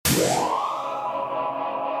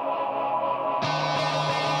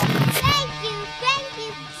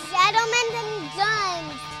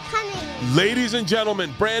Ladies and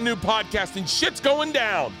gentlemen, brand new podcast and shit's going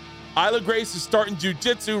down. Isla Grace is starting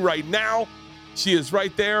jiu-jitsu right now. She is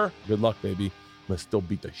right there. Good luck, baby. I'm going to still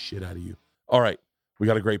beat the shit out of you. All right. We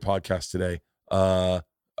got a great podcast today.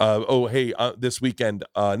 This weekend,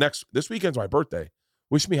 this weekend's my birthday.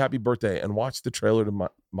 Wish me happy birthday and watch the trailer to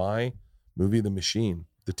my movie, The Machine.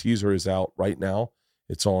 The teaser is out right now.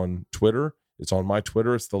 It's on Twitter. It's on my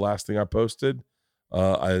Twitter. It's the last thing I posted.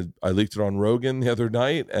 I leaked it on Rogan the other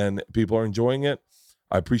night, and people are enjoying it.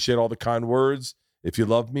 I appreciate all the kind words. If you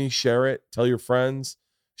love me, share it. Tell your friends.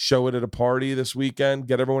 Show it at a party this weekend.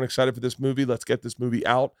 Get everyone excited for this movie. Let's get this movie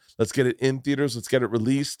out. Let's get it in theaters. Let's get it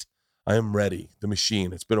released. I am ready. The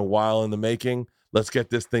Machine. It's been a while in the making. Let's get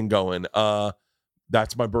this thing going.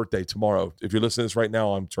 That's my birthday tomorrow. If you're listening to this right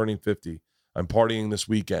now, I'm turning 50. I'm partying this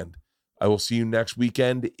weekend. I will see you next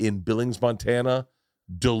weekend in Billings, Montana,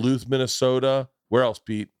 Duluth, Minnesota. Where else,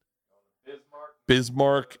 Pete?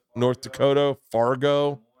 Bismarck, North Dakota,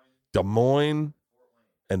 Fargo, Des Moines,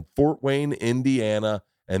 and Fort Wayne, Indiana.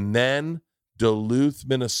 And then Duluth,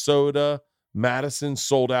 Minnesota. Madison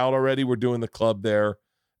sold out already. We're doing the club there.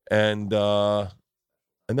 And then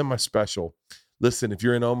my special. Listen, if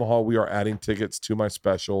you're in Omaha, we are adding tickets to my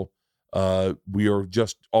special. All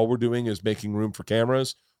we're doing is making room for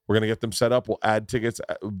cameras. We're going to get them set up. We'll add tickets.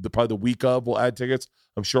 Probably the week of, we'll add tickets.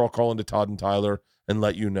 I'm sure I'll call into Todd and Tyler and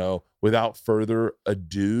let you know. Without further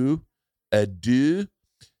ado,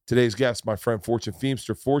 today's guest, my friend Fortune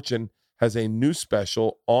Feimster. Fortune has a new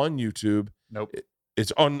special on YouTube. Nope.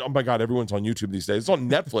 It's on, oh my God, everyone's on YouTube these days. It's on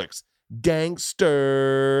Netflix.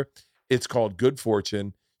 Gangster. It's called Good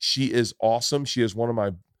Fortune. She is awesome. She is one of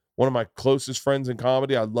my closest friends in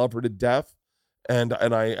comedy. I love her to death. And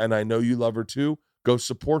I know you love her too. Go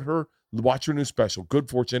support her. Watch her new special, Good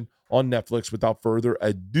Fortune, on Netflix. Without further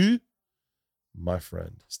ado, my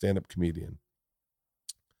friend, stand-up comedian,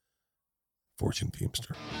 Fortune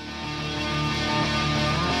Feimster.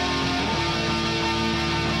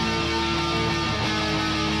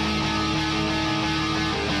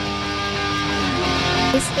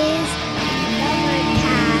 This is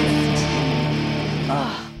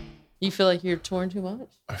Overcast. You feel like you're touring too much?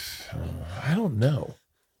 I don't know.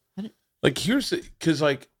 Like, because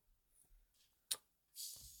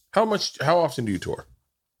how often do you tour?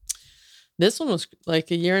 This one was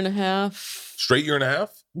like a year and a half. Straight year and a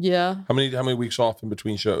half? Yeah. How many weeks off in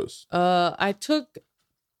between shows? I took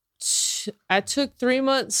 3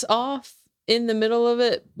 months off in the middle of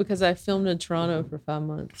it because I filmed in Toronto for 5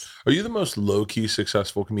 months. Are you the most low-key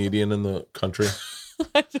successful comedian in the country?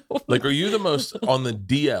 Are you the most on the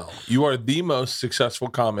DL? You are the most successful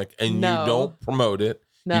comic, and you don't promote it.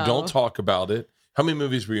 No. You don't talk about it. How many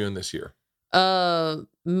movies were you in this year?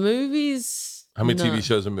 Movies. How many TV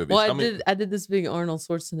shows and movies? Well, I did this big Arnold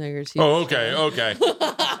Schwarzenegger TV okay.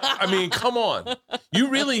 I mean, come on. You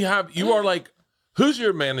really have. You are like. Who's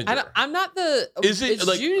your manager? I'm not the. Is it it's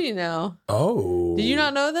like Judy now? Oh, did you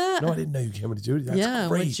not know that? No, I didn't know you came with Judy. That's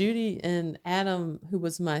great. With Judy and Adam, who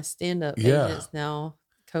was my stand-up Yeah. agent, is now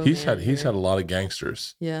He's had a lot of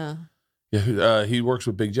gangsters. Yeah. Yeah. He works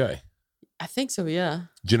with Big J. I think so. Yeah.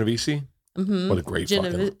 Genovese. Mm-hmm. What a great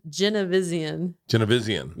Genovesian.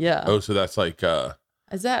 Genovesian. Yeah. Oh, so that's like.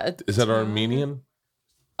 Is that Armenian?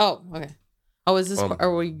 Oh, okay. Oh, is this?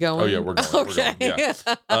 Are we going? Oh yeah, we're going. Okay. We're going, yeah.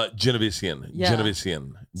 Genovesian. Yeah.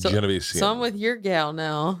 Genovesian. So I'm with your gal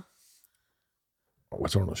now.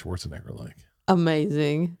 What's Arnold Schwarzenegger like?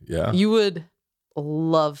 Amazing. Yeah. You would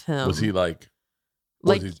love him. Was he like?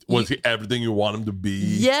 Was he everything you want him to be?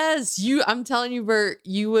 Yes, I'm telling you, Bert,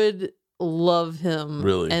 you would love him.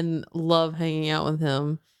 Really? And love hanging out with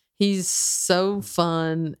him. He's so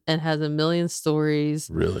fun and has a million stories.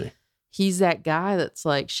 Really? He's that guy that's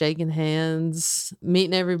like shaking hands,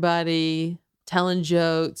 meeting everybody, telling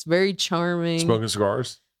jokes, very charming. Smoking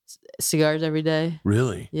cigars? Cigars every day.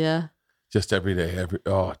 Really? Yeah. Just every day.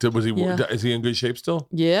 Is he in good shape still?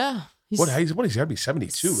 Yeah. What is he got to be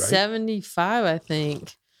 72, right? 75, I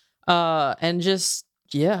think. And just,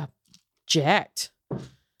 jacked.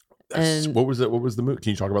 What was the movie?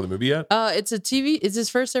 Can you talk about the movie yet? It's his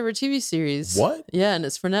first ever TV series. What? Yeah, and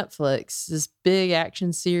it's for Netflix. This big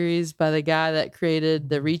action series by the guy that created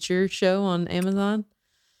the Reacher show on Amazon.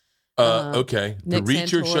 Okay. The Nick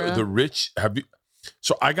Reacher Santora. show,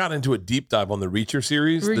 so I got into a deep dive on the Reacher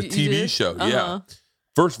series, the TV show. Uh-huh. Yeah.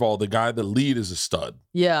 First of all, the lead is a stud.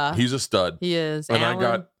 Yeah. He's a stud. He is. And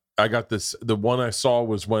Alan. I got this. The one I saw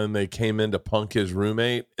was when they came in to punk his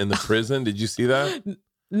roommate in the prison. Did you see that?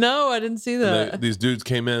 No, I didn't see that. These dudes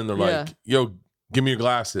came in. They're like, "Yo, give me your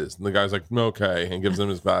glasses." And the guy's like, "Okay," and gives them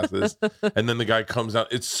his glasses. And then the guy comes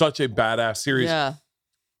out. It's such a badass series. Yeah.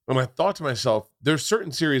 And I thought to myself, there's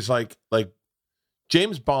certain series like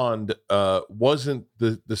James Bond wasn't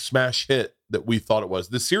the smash hit that we thought it was.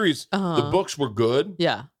 The series, the books were good.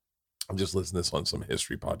 Yeah. I'm just listening to this on some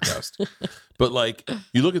history podcast. But like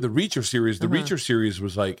you look at the Reacher series, the Reacher series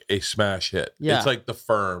was like a smash hit. Yeah. It's like The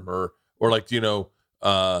Firm or like, what's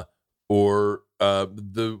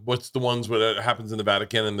the ones where happens in the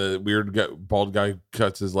Vatican and the weird bald guy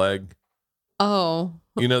cuts his leg? Oh.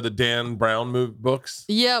 The Dan Brown books?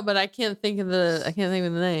 Yeah, but I can't think of the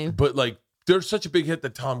name. But like they're such a big hit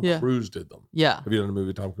that Tom Cruise did them. Yeah. Have you done a movie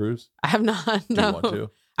with Tom Cruise? I have not. No. Do you want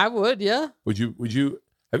to? I would, yeah. Would you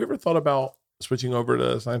have you ever thought about switching over to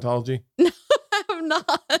Scientology? No, I have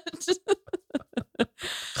not.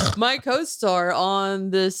 My co-star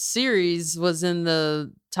on this series was in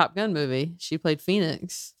the Top Gun movie. She played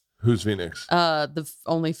Phoenix. Who's Phoenix? The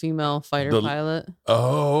only female fighter pilot.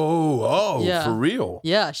 Oh, yeah. For real?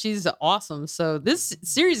 Yeah, she's awesome. So this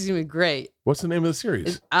series is gonna be great. What's the name of the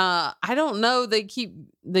series? I don't know. We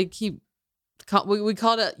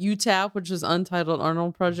called it UTAP, which was Untitled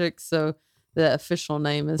Arnold Project. So the official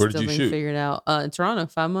name is still being figured out. In Toronto,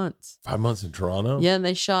 5 months. 5 months in Toronto? Yeah, and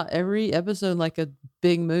they shot every episode like a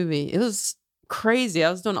big movie. It was crazy.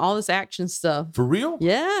 I was doing all this action stuff. For real?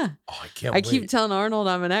 Yeah. Oh, I can't wait. I keep telling Arnold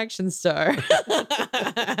I'm an action star.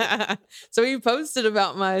 So he posted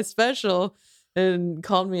about my special and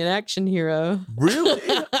called me an action hero. Really?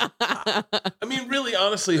 I mean, really,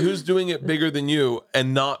 honestly, who's doing it bigger than you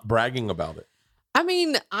and not bragging about it? I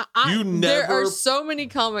mean, there are so many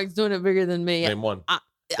comics doing it bigger than me. Name one.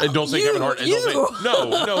 And don't say Kevin Hart. And don't say,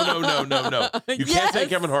 no. You can't say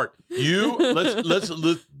Kevin Hart. Let's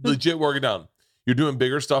legit work it down. You're doing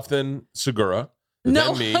bigger stuff than Segura. No,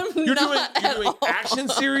 than me. I'm You're not doing action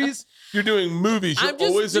series. You're doing movies. You're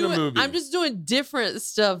always in a movie. I'm just doing different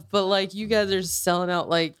stuff, but like you guys are selling out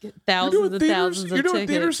like thousands and thousands of tickets. You're doing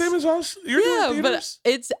theater same as us. You're doing theaters.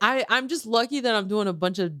 But I'm just lucky that I'm doing a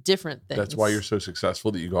bunch of different things. That's why you're so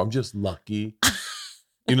successful that you go, I'm just lucky.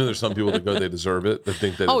 There's some people that go, they deserve it. That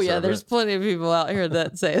think they deserve it. Oh, yeah. There's plenty of people out here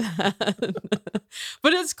that say that.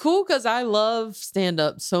 But it's cool because I love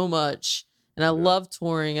stand-up so much. And I love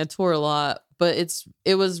touring. I tour a lot. But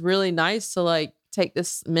it was really nice to like take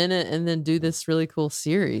this minute and then do this really cool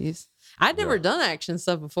series. I'd never done action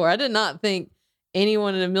stuff before. I did not think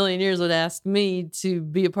anyone in a million years would ask me to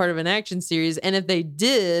be a part of an action series. And if they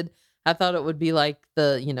did, I thought it would be like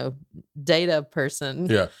the, data person.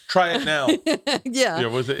 Yeah. Try it now. Yeah.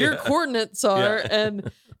 Was it? Your coordinates are. Yeah.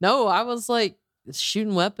 And no, I was like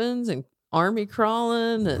shooting weapons and army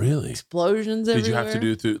crawling and explosions everywhere. Did you have to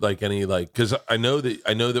do through like any because I know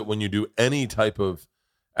that when you do any type of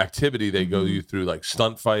activity, they go you through like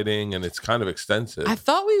stunt fighting and it's kind of extensive. I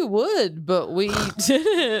thought we would, but we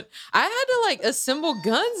didn't. I had to like assemble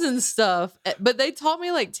guns and stuff, but they taught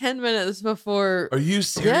me like 10 minutes before. Are you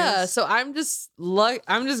serious? Yeah. So I'm just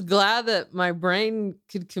glad that my brain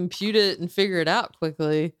could compute it and figure it out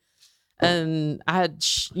quickly. And I had,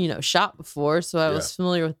 shot before, so I was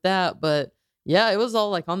familiar with that. But yeah, it was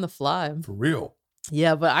all like on the fly. For real.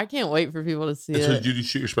 Yeah, but I can't wait for people to see it. So did you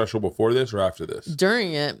shoot your special before this or after this?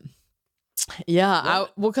 During it. Yeah.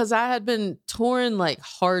 Because I had been touring like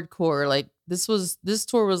hardcore. Like this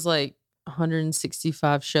tour was like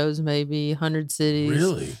 165 shows, maybe 100 cities.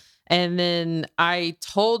 Really? And then I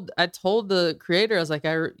told the creator, I was like,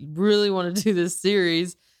 I really want to do this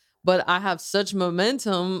series. But I have such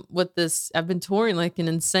momentum with this. I've been touring like an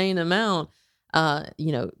insane amount.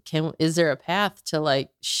 Is there a path to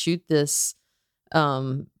like shoot this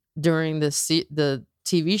during the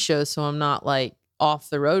TV show so I'm not like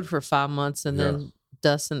off the road for 5 months and then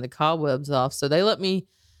dusting the cobwebs off? So they let me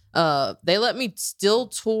still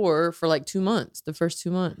tour for like 2 months, the first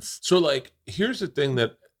 2 months. So like, here's the thing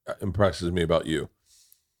that impresses me about you.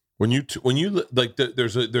 When you like,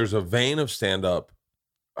 there's a vein of stand up.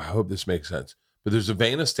 I hope this makes sense, but there's a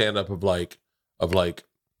vein of stand up of like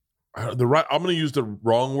I'm going to use the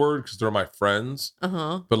wrong word because they're my friends,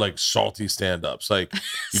 but like salty stand ups. Like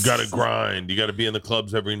you got to grind. You got to be in the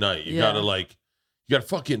clubs every night. You got to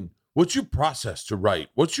fucking, what's your process to write?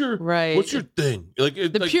 What's your thing? Like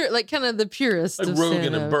kind of the purest, like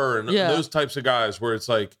Rogan and Burr and those types of guys where it's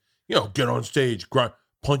like, get on stage, grind,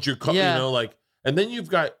 punch your cup, and then you've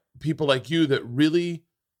got people like you that really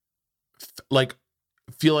like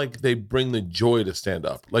feel like they bring the joy to stand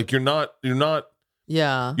up. Like you're not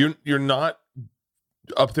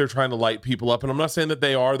up there trying to light people up. And I'm not saying that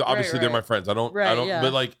they are. Obviously they're my friends. I don't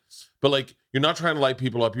but like you're not trying to light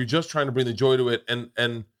people up. You're just trying to bring the joy to it.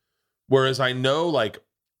 And whereas I know, like,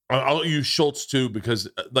 I'll use Schultz too, because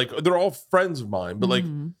like they're all friends of mine, but like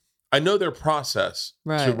I know their process to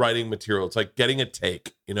Right. writing material. It's like getting a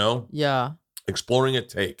take, you know, Yeah. exploring a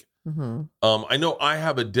take. Mm-hmm. I know I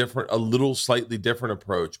have a little slightly different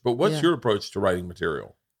approach, but what's Yeah. your approach to writing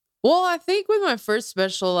material? Well, I think with my first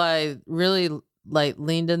special, I really like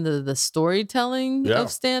leaned into the storytelling Yeah.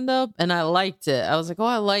 of stand up, and I liked it. I was like, oh,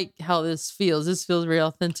 I like how this feels. This feels very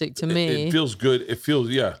authentic to me. It feels good. It feels,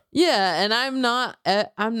 yeah. Yeah, and I'm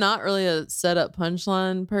not really a setup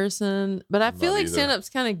punchline person, but I feel Not like either. stand up's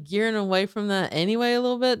kind of gearing away from that anyway a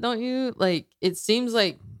little bit, don't you? Like it seems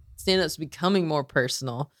like stand up's becoming more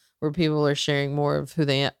personal, where people are sharing more of who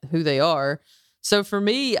they are. So for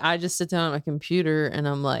me, I just sit down at my computer and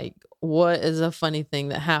I'm like, what is a funny thing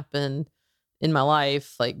that happened in my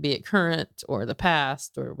life, like be it current or the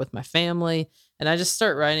past or with my family, and I just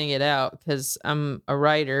start writing it out because I'm a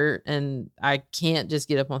writer and I can't just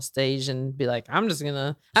get up on stage and be like, I'm just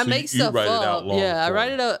gonna. I So make you stuff write it up. out long Yeah, I write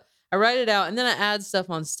form. it up. I write it out and then I add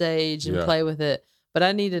stuff on stage and Yeah. play with it. But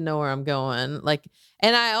I need to know where I'm going. Like,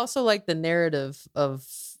 and I also like the narrative of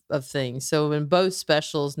things. So in both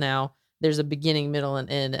specials now, there's a beginning, middle, and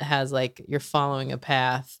end. It has like you're following a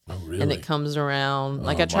path. Oh, really? And it comes around.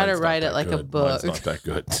 Like Oh, I try to mine's not write it that like a good. book. Mine's not that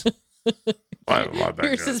good. Mine's not that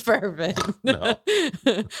Yours good. is perfect. No.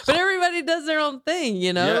 But everybody does their own thing,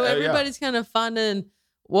 you know? Yeah, yeah. Everybody's kind of finding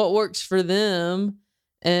what works for them.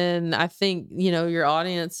 And I think, you know, your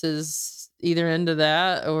audience is either into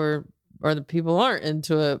that or the people aren't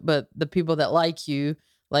into it, but the people that like you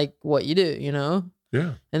like what you do, you know?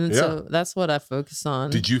 Yeah. And Yeah. so that's what I focus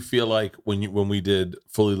on. Did you feel like when we did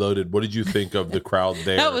Fully Loaded, what did you think of the crowd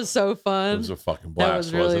there? That was so fun. It was a fucking blast. That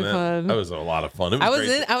was really wasn't it? fun. That was a lot of fun. It was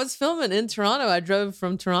great. I was filming in Toronto. I drove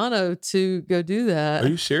from Toronto to go do that. Are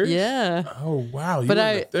you serious? Yeah. Oh wow, you But were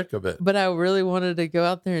in the thick of it. But I really wanted to go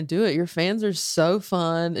out there and do it. Your fans are so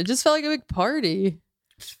fun. It just felt like a big party.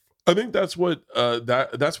 I think that's what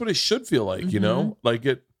that's what it should feel like, you know? Like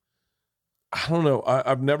it I don't know.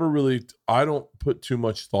 I've never really I don't put too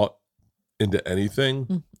much thought into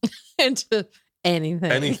anything. Into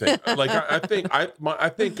anything. Anything. Like I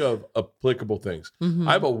think of applicable things. Mhm.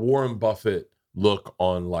 I have a Warren Buffett look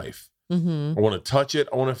on life. Mhm. I want to touch it,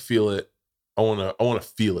 I want to feel it. I want to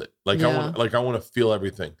feel it. Like I want to feel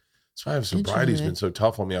everything. That's why sobriety's been so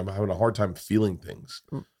tough on me. I'm having a hard time feeling things.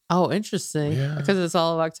 Oh, interesting. Yeah. Because it's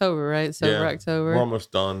all of October, right? Sober October. We're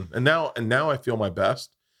almost done. And now I feel my best.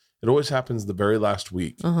 It always happens the very last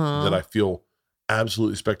week that I feel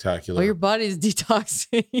absolutely spectacular. Well, your body's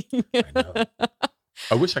detoxing. I know.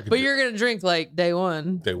 I wish I could. But you're gonna drink like day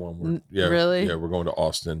one. Day one. Yeah. Really? Yeah, we're going to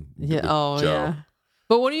Austin. Yeah. with Oh, Joe. yeah.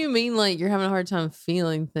 But what do you mean? Like you're having a hard time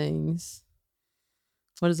feeling things?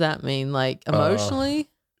 What does that mean? Like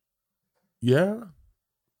emotionally? Yeah.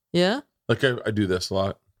 Yeah. Like I do this a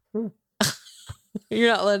lot.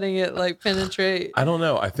 You're not letting it like penetrate. I don't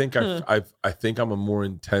know. I think I think I'm a more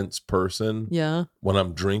intense person. Yeah. When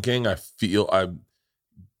I'm drinking, I feel I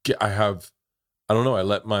don't know. I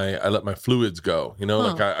let my fluids go. You know,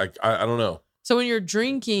 like I don't know. So when you're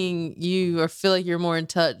drinking, you feel like you're more in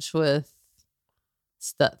touch with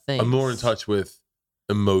stuff. Things. I'm more in touch with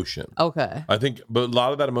emotion. Okay. I think, but a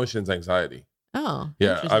lot of that emotion is anxiety. Oh.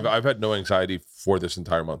 Yeah, I've had no anxiety for this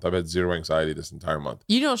entire month. I've had zero anxiety this entire month.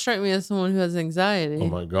 You don't strike me as someone who has anxiety. Oh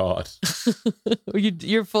my god.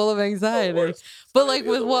 You're full of anxiety. But like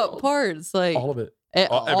with what parts? Like all of it.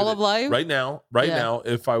 all of life? Right now,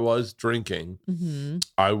 if I was drinking,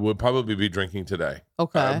 I would probably be drinking today.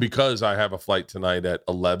 Okay. Because I have a flight tonight at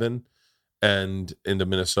 11 and into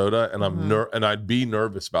Minnesota, and and I'd be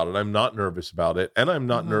nervous about it. I'm not nervous about it, and I'm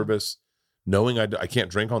not nervous knowing I can't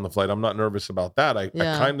drink on the flight. I'm not nervous about that.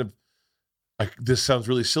 This sounds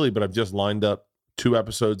really silly, but I've just lined up 2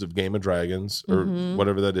 episodes of Game of Dragons or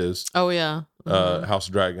whatever that is. Oh yeah. House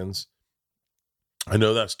of Dragons. I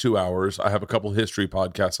know that's 2 hours. I have a couple history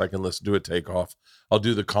podcasts I can listen to at takeoff. I'll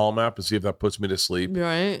do the Calm app and see if that puts me to sleep.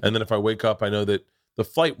 Right. And then if I wake up, I know that the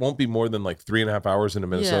flight won't be more than like 3.5 hours into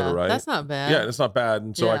Minnesota, right? That's not bad. Yeah, it's not bad.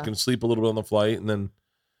 And so I can sleep a little bit on the flight and then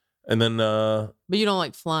but you don't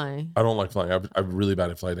like flying. I don't like flying. I've really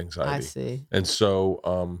bad flight anxiety. I see. And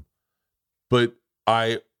so but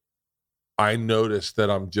I noticed that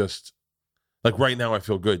I'm just like right now I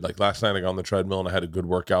feel good. Like last night I got on the treadmill and I had a good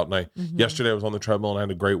workout, and yesterday I was on the treadmill and I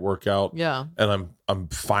had a great workout. Yeah. And I'm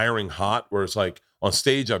firing hot, where it's like on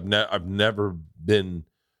stage I've never been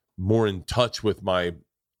more in touch with my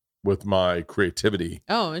creativity.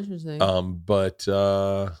 Oh, interesting. But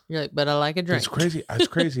you're like, but I like a drink. It's crazy. It's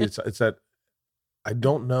crazy. It's that I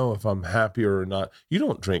don't know if I'm happier or not. You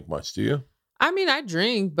don't drink much, do you? I mean, I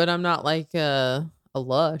drink, but I'm not like a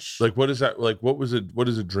Lush. Like, what is that? Like, what is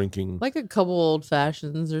it drinking? Like a couple old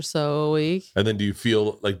fashions or so a week. And then do you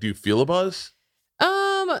feel a buzz?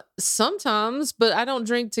 Sometimes, but I don't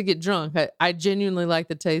drink to get drunk. I genuinely like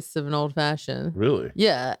the taste of an old fashioned. Really?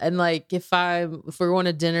 Yeah. And like if we're going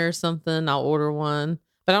to dinner or something, I'll order one.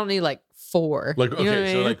 But I don't need like 4. Like, okay, you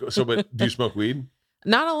know what I mean? but do you smoke weed?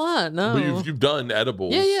 Not a lot, no. But you've done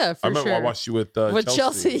edibles. Yeah, I remember sure. I watched you with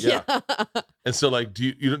Chelsea. Yeah. And so, like,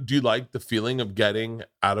 do you like the feeling of getting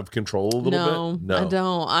out of control a little bit? No, I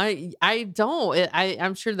don't. I don't.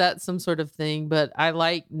 I'm sure that's some sort of thing, but I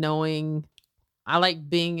like knowing. I like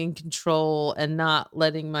being in control and not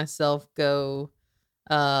letting myself go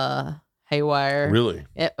haywire. Really?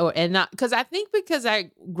 And not because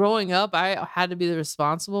growing up, I had to be the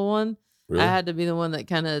responsible one. Really? I had to be the one that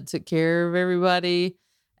kind of took care of everybody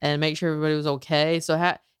and make sure everybody was okay. So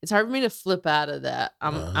it's hard for me to flip out of that.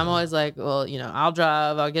 I'm always like, well, I'll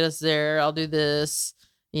drive, I'll get us there, I'll do this,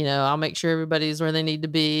 I'll make sure everybody's where they need to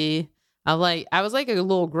be. I was like a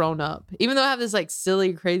little grown up, even though I have this like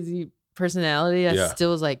silly, crazy personality. I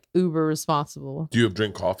still was like uber responsible. Do you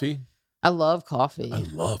drink coffee? I love coffee. I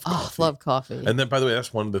love coffee. Love coffee. And then, by the way,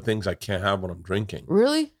 that's one of the things I can't have when I'm drinking.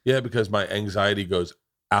 Really? Yeah, because my anxiety goes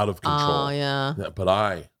out of control. Oh yeah. But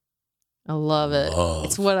I love it.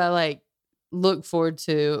 It's what I like look forward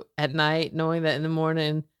to at night, knowing that in the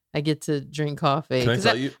morning I get to drink coffee. Can I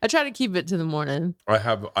tell you? I try to keep it to the morning.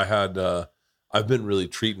 I've been really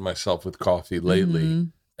treating myself with coffee lately,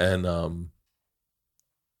 and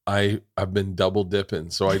I've been double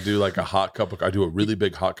dipping. So I do like I do a really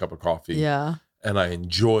big hot cup of coffee. Yeah. And I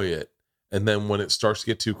enjoy it. And then when it starts to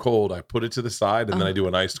get too cold, I put it to the side and then I do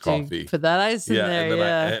an iced coffee. Put that ice in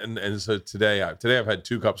there. And so today I've had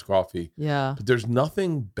 2 cups of coffee. Yeah. But there's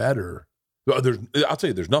nothing better. I'll tell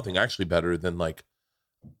you, there's nothing actually better than like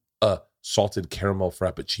a salted caramel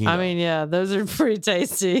frappuccino. I mean, yeah, those are pretty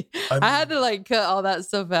tasty. I had to like cut all that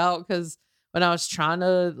stuff out because when I was trying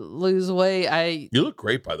to lose weight, you look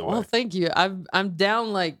great, by the way. Well, thank you. I'm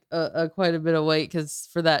down like quite a bit of weight because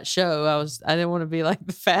for that show, I didn't want to be like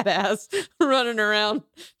the fat ass running around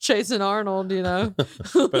chasing Arnold, By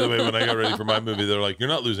the way, when I got ready for my movie, they're like, "You're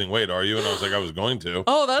not losing weight, are you?" And I was like, "I was going to."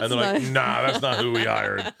 Oh, that's and they're nice. like, "Nah, that's not who we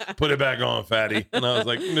hired. Put it back on, fatty." And I was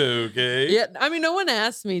like, "No, okay." Yeah, I mean, no one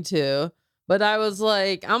asked me to. But I was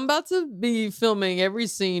like, I'm about to be filming every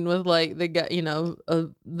scene with like the guy,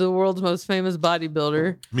 the world's most famous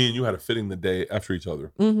bodybuilder. Me and you had a fitting the day after each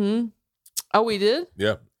other. Mm-hmm. Oh, we did?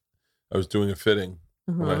 Yeah. I was doing a fitting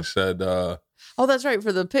and I said, oh, that's right.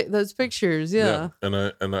 For those pictures. Yeah.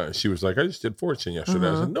 And she was like, I just did fortune yesterday.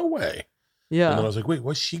 I said, no way. Yeah. And then I was like, wait,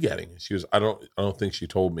 what's she getting? And she goes, I don't think she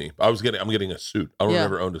told me. I'm getting a suit. I don't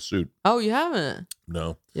ever owned a suit. Oh, you haven't?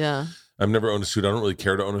 No. Yeah. I've never owned a suit. I don't really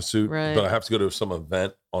care to own a suit, right. But I have to go to some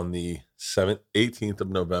event on the 18th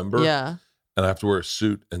of November. Yeah. And I have to wear a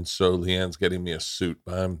suit. And so Leanne's getting me a suit.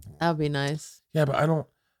 But that'd be nice. Yeah, but I don't.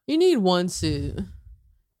 You need one suit. You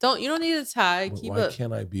don't need a tie. Why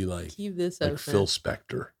can't I be like, keep this like open. Phil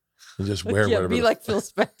Spector and just wear whatever? Be like Phil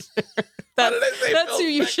Spector. That's Phil who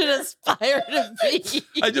you should aspire to be.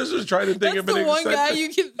 I just was trying to think of an eccentric. That's the one guy you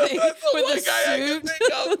can think with a suit. I can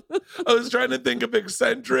think of. I was trying to think of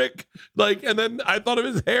eccentric, and then I thought of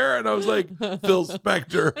his hair, and I was like, Phil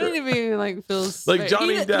Spector. I don't even like Phil Spector. Like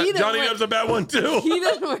Johnny Depp. Johnny Depp's a bad one too. He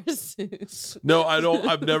doesn't wear suits. No, I don't.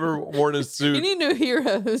 I've never worn a suit. You need new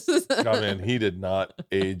heroes. Oh man, he did not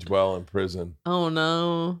age well in prison. Oh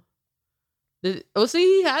no.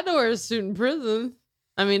 He had to wear a suit in prison.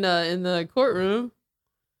 I mean, in the courtroom.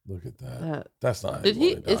 Look at that. That's not. Did he?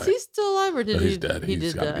 Is he still alive or did he? He's dead.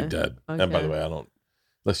 He's got to be dead. Okay. And by the way, I don't.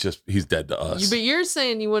 He's dead to us. But you're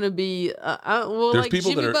saying you want to be. Well, there's like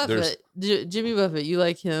people Jimmy that are. Buffett. Jimmy Buffett. You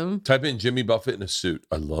like him? Type in Jimmy Buffett in a suit.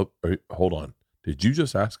 Hold on. Did you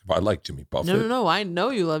just ask if I like Jimmy Buffett? No. I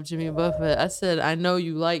know you love Jimmy Buffett. I said I know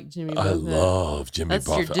you like Jimmy Buffett. I love Jimmy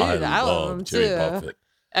Buffett. That's your dude. I love him Jimmy too. Buffett.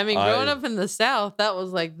 I mean, growing up in the South, that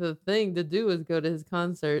was like the thing to do was go to his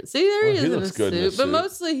concert. See, there he is in a suit, but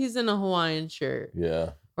mostly he's in a Hawaiian shirt.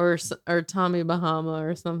 Yeah. Or Tommy Bahama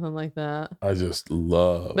or something like that. I just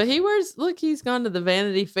love. But he's gone to the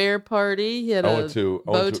Vanity Fair party. He had a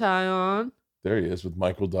bow tie on. There he is with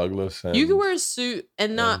Michael Douglas. You can wear a suit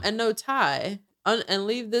and no tie and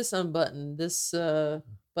leave this unbuttoned. This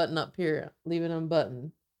button up here, leave it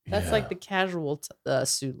unbuttoned. That's like the casual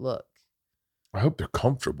suit look. I hope they're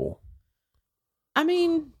comfortable. I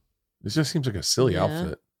mean, this just seems like a silly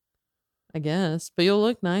outfit. I guess, but you'll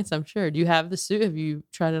look nice, I'm sure. Do you have the suit? Have you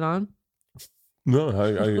tried it on? No,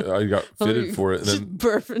 I got fitted for it. And then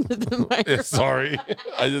burp into the microphone. Sorry,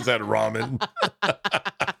 I just had ramen.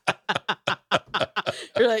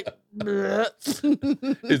 You're like,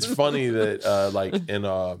 It's funny that like in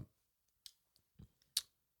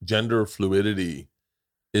gender fluidity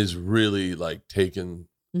is really like taking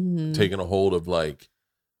a hold of like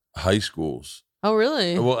high schools. Oh,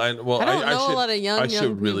 really? Well, I don't know a lot of young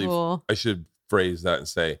people. I should phrase that and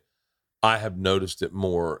say I have noticed it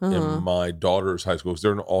more in my daughter's high school because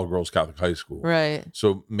they're an all-girls Catholic high school. Right.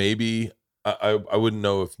 So maybe I wouldn't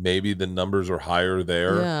know if maybe the numbers are higher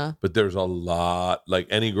there. Yeah. But there's a lot, like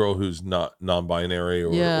any girl who's not non-binary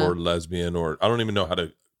or lesbian, or I don't even know how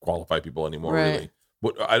to qualify people anymore. Right. Really,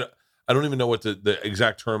 what I don't even know what the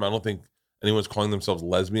exact term. I don't think anyone's calling themselves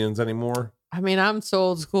lesbians anymore. I mean, I'm so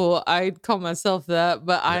old school. I'd call myself that,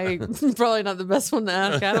 but I'm probably not the best one to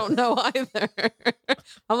ask. I don't know either.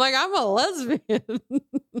 I'm like, I'm a lesbian.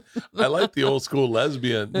 I like the old school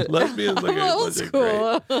lesbian. Lesbian's like old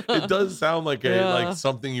school. It does sound like like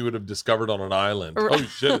something you would have discovered on an island. Oh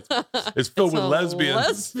shit, it's filled with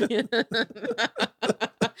lesbians. Lesbian.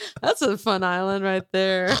 That's a fun island right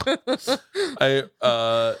there.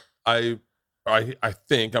 I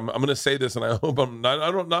think I'm going to say this, and I hope I'm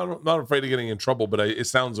not afraid of getting in trouble, but it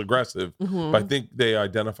sounds aggressive. But I think they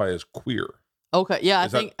identify as queer. Okay, yeah, I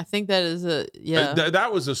think that is that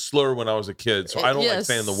was a slur when I was a kid, so I don't like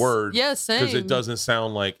saying the word. Yeah, same. Because it doesn't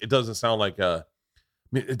sound like a.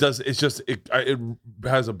 It does. It's just it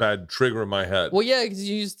has a bad trigger in my head. Well, yeah, because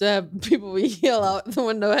you used to have people yell out the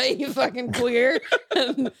window, "Hey, you fucking queer!"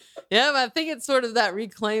 And, yeah, but I think it's sort of that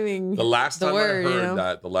reclaiming. The last time word, I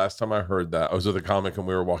heard that, I was with a comic and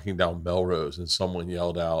we were walking down Melrose, and someone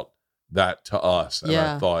yelled out that to us, and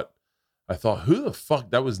I thought, who the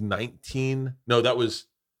fuck? That was 19. No, that was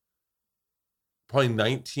probably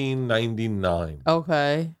 1999.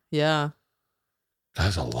 Okay, yeah.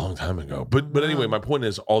 That's a long time ago. But anyway, my point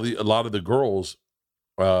is a lot of the girls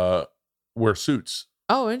wear suits.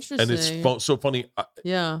 Oh, interesting. And it's so funny.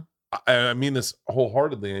 I mean this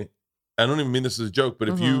wholeheartedly. I don't even mean this as a joke, but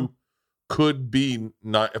if you could be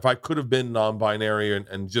if I could have been non-binary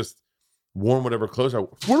and just worn whatever clothes I would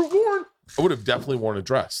have worn, I would have definitely worn a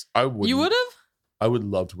dress. You would have? I would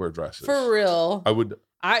love to wear dresses. For real? I would.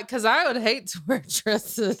 Because I would hate to wear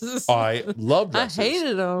dresses. I love dresses. I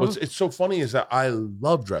hated them. What's so funny is that I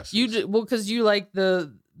love dresses. Because you like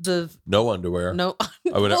the no underwear. No,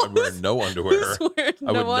 I would wear no underwear.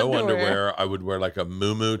 No underwear. I would wear like a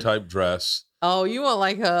muumuu type dress. Oh, you want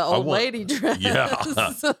like a old lady dress? Yeah,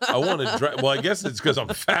 I want a dress. Well, I guess it's because I'm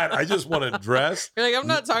fat. I just want a dress. You're like, I'm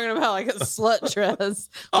not talking about like a slut dress.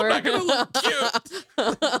 I'm not gonna look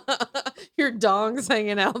cute. Your dong's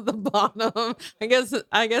hanging out the bottom. I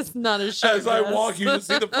guess not a shirt. As I walk, you just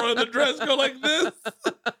see the front of the dress go like this.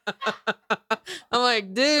 I'm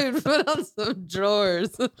like, dude, put on some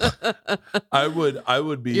drawers. I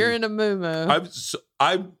would be. You're in a muumuu.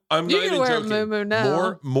 I'm you not even wear joking. A muumuu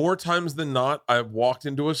now. More times than not, I've walked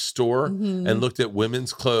into a store and looked at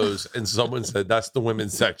women's clothes, and someone said that's the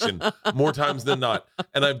women's section. More times than not,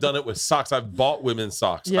 and I've done it with socks. I've bought women's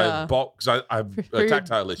socks. Yeah. I've bought because I've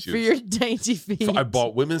tactile issues for your dainty feet. I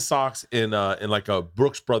bought women's socks in like a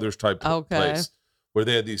Brooks Brothers type place where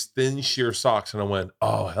they had these thin sheer socks, and I went,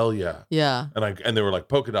 oh hell yeah, yeah, and they were like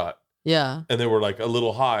polka dot. Yeah. And they were like a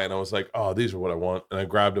little high, and I was like, oh, these are what I want. And I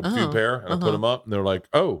grabbed a few pair and I put them up, and they were like,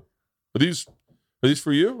 oh, are these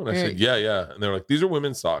for you? And I said, yeah. And they're like, these are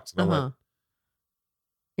women's socks. And I went,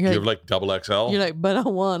 do you have like double XL? You're like, but I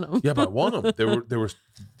want them. Yeah, but I want them. They were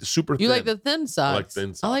super thin. You like the thin socks? I like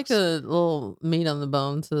thin socks. I like the little meat on the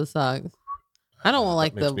bone to the socks. I don't want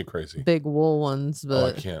like the big wool ones,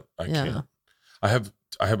 but I can't. I have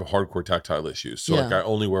hardcore tactile issues. So like I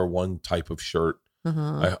only wear one type of shirt.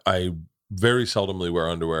 I very seldomly wear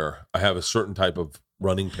underwear. I have a certain type of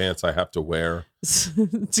running pants I have to wear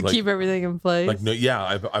to keep everything in place. Like no,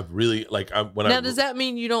 yeah, I've really like does that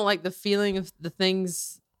mean you don't like the feeling of the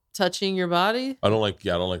things touching your body? I don't like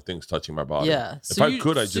things touching my body. Yeah. So if I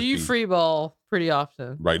could, I'd just you free ball pretty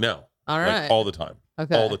often right now. All right, like, all the time.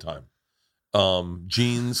 Okay, all the time.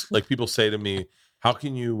 Jeans. Like people say to me, "How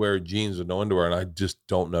can you wear jeans with no underwear?" And I just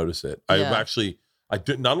don't notice it. I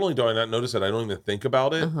do. Not only do I not notice it, I don't even think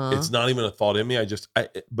about it. It's not even a thought in me.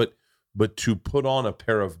 But to put on a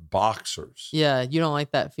pair of boxers, yeah, you don't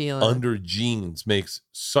like that feeling under jeans makes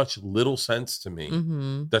such little sense to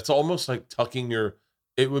me. That's almost like tucking your.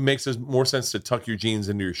 It would make more sense to tuck your jeans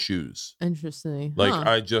into your shoes. Interesting. Like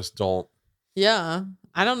I just don't. Yeah,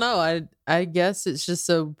 I don't know. I guess it's just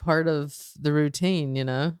so part of the routine, you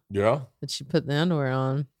know. Yeah. That you put the underwear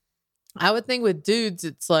on. I would think with dudes,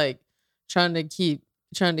 it's like trying to keep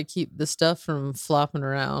the stuff from flopping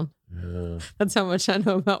around. Yeah. That's how much I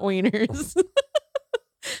know about wieners.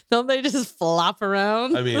 Don't they just flop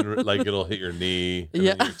around? I mean, like it'll hit your knee and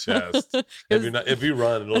Yeah. then your chest. If you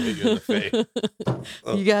run, it'll hit you in the face.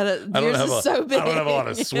 You gotta. I don't have so big. I don't have a lot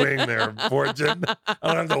of swing there, Fortune. I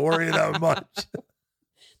don't have to worry that much.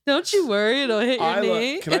 Don't you worry, it'll hit your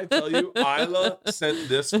knee. Can I tell you, Isla sent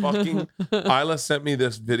me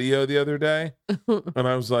this video the other day, and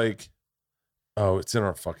I was like, oh, it's in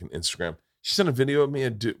our fucking Instagram. She sent a video of me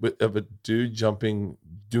of a dude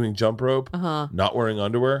doing jump rope, not wearing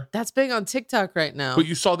underwear. That's big on TikTok right now. But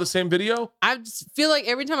you saw the same video? I just feel like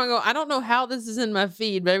every time I go, I don't know how this is in my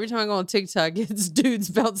feed, but every time I go on TikTok, it's dudes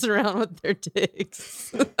bouncing around with their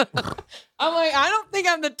dicks. I'm like, I don't think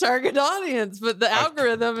I'm the target audience, but the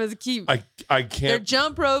algorithm is I can't. They're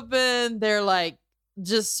jump roping. They're like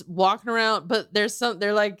just walking around, but they're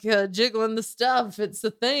like jiggling the stuff. It's the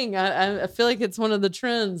thing. I feel like it's one of the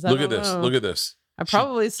trends. Look at this. Look at this. I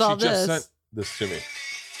probably saw she just this. sent this to me.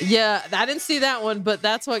 Yeah, I didn't see that one, but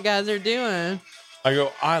that's what guys are doing. I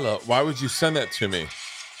go, Isla, why would you send that to me?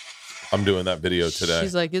 I'm doing that video today.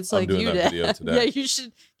 She's like, it's I'm like doing you that did. video today. Yeah, you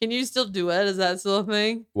should. Can you still duet? Is that still a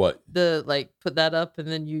thing? What? Put that up and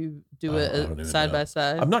then you do it side by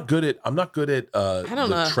side. I'm not good at I don't the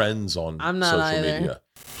know. trends on I'm not social either. media.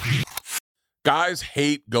 Guys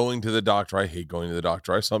hate going to the doctor. I hate going to the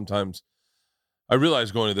doctor. I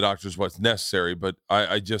realize going to the doctor is what's necessary, but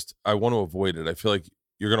I want to avoid it. I feel like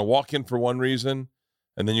you're going to walk in for one reason,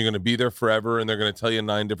 and then you're going to be there forever, and they're going to tell you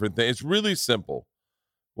 9 different things. It's really simple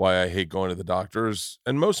why I hate going to the doctors.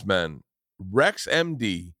 And most men, Rex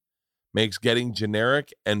MD makes getting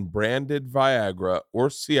generic and branded Viagra or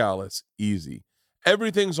Cialis easy.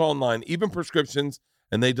 Everything's online, even prescriptions,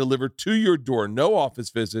 and they deliver to your door. No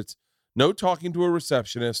office visits, no talking to a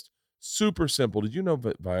receptionist. Super simple. Did you know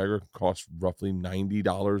that Viagra costs roughly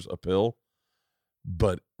 $90 a pill?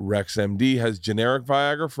 But Rex MD has generic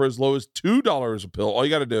Viagra for as low as $2 a pill. All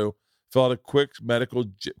you got to do, fill out a quick medical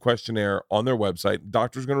questionnaire on their website.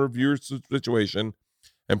 Doctor's going to review your situation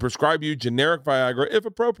and prescribe you generic Viagra if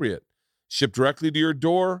appropriate. Shipped directly to your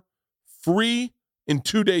door, free in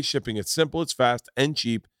 2-day shipping. It's simple, it's fast, and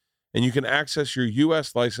cheap. And you can access your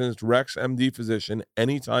U.S. licensed Rex MD physician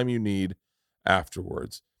anytime you need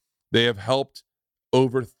afterwards. They have helped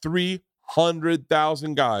over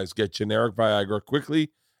 300,000 guys get generic Viagra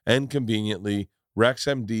quickly and conveniently. Rex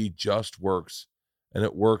MD just works, and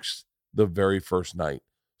it works the very first night.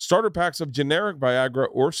 Starter packs of generic Viagra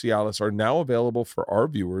or Cialis are now available for our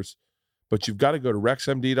viewers, but you've got to go to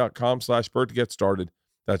rexmd.com/Bert to get started.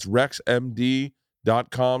 That's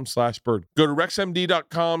rexmd.com/Bert. Go to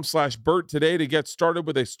rexmd.com/Bert today to get started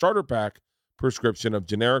with a starter pack prescription of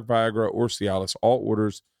generic Viagra or Cialis. All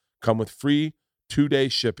orders come with free 2-day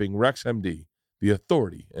shipping. Rex MD, the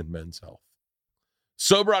authority in men's health.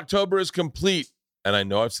 Sober October is complete, and I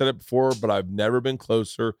know I've said it before, but I've never been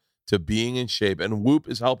closer to being in shape, and Whoop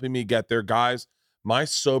is helping me get there. Guys, my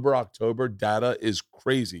Sober October data is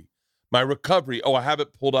crazy. My recovery, I have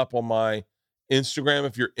it pulled up on my Instagram.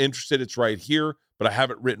 If you're interested, it's right here, but I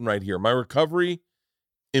have it written right here. My recovery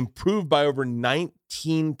improved by over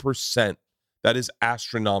 19%. That is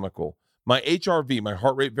astronomical. My HRV, my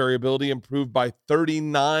heart rate variability, improved by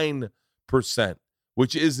 39%,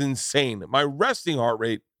 which is insane. My resting heart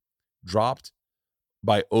rate dropped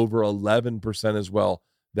by over 11% as well.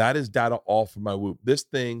 That is data all from my Whoop. This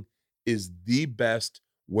thing is the best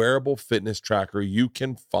wearable fitness tracker you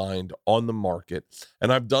can find on the market.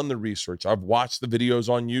 And I've done the research. I've watched the videos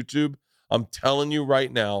on YouTube. I'm telling you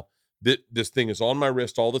right now that this thing is on my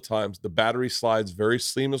wrist all the time. The battery slides very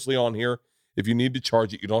seamlessly on here. If you need to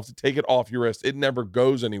charge it, you don't have to take it off your wrist. It never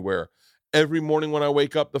goes anywhere. Every morning when I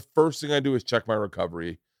wake up, the first thing I do is check my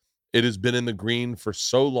recovery. It has been in the green for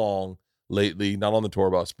so long lately, not on the tour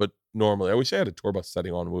bus, but normally. I wish I had a tour bus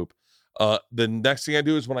setting on Whoop. The next thing I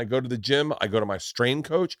do is when I go to the gym, I go to my strain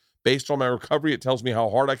coach. Based on my recovery, it tells me how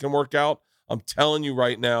hard I can work out. I'm telling you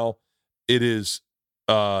right now, it is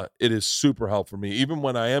super helpful for me. Even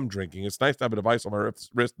when I am drinking, it's nice to have a device on my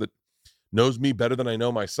wrist that knows me better than I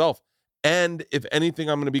know myself. And if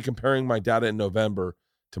anything, I'm going to be comparing my data in November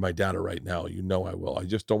to my data right now. You know I will. I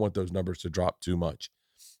just don't want those numbers to drop too much.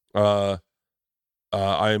 I'm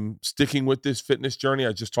sticking with this fitness journey.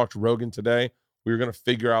 I just talked to Rogan today. We're going to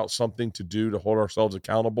figure out something to do to hold ourselves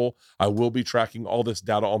accountable. I will be tracking all this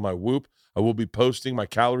data on my Whoop. I will be posting my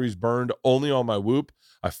calories burned only on my Whoop.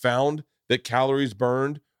 I found that calories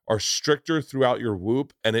burned are stricter throughout your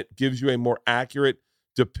Whoop, and it gives you a more accurate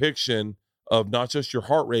depiction of not just your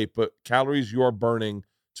heart rate, but calories you are burning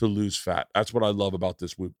to lose fat. That's what I love about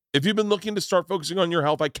this Whoop. If you've been looking to start focusing on your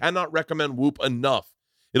health, I cannot recommend Whoop enough.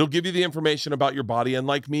 It'll give you the information about your body, and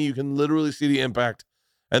like me, you can literally see the impact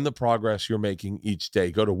and the progress you're making each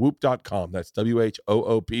day. Go to whoop.com. That's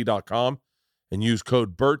WHOOP.com and use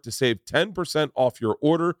code BERT to save 10% off your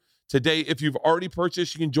order today. If you've already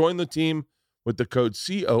purchased, you can join the team with the code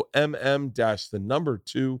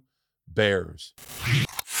COMM-2BEARS.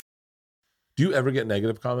 Do you ever get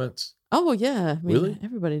negative comments? Oh, yeah. I mean, Really?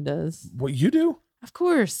 everybody does. What, you do? Of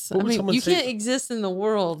course. What I would mean, someone you say- can't exist in the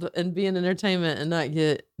world and be in entertainment and not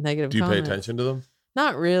get negative Do you comments. pay attention to them?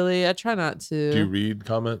 Not really. I try not to. Do you read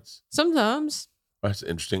comments? Sometimes. That's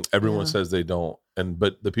interesting. Everyone Yeah. says they don't.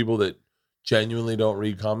 But the people that genuinely don't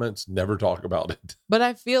read comments never talk about it. But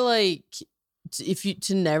I feel like if you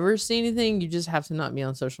to never see anything, you just have to not be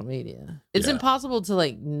on social media. It's Yeah. impossible to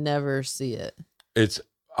like never see it. I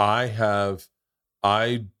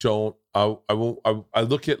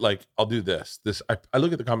look at, like, I'll do this. I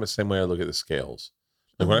look at the comments the same way I look at the scales.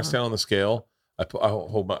 Like when I stand on the scale, I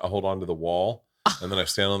hold on to the wall, and then I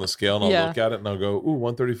stand on the scale and I'll Yeah. look at it and I'll go, ooh,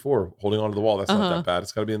 134, holding on to the wall. That's not that bad.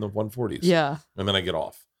 It's got to be in the 140s. Yeah. And then I get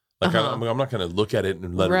off. Like I'm not going to look at it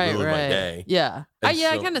and let it ruin my day. Yeah. And I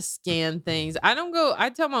so- kind of scan things. I don't go,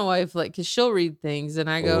 I tell my wife, like, because she'll read things and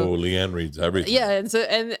I go, Oh, Leanne reads everything. yeah. And so,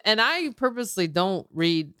 and I purposely don't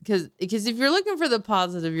read because if you're looking for the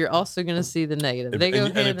positive, you're also going to see the negative. They go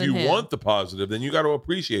hand and if in you hand. want the positive, then you got to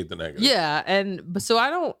appreciate the negative. Yeah. But so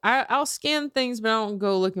I'll scan things, but I don't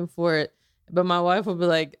go looking for it. But my wife will be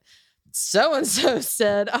like, so-and-so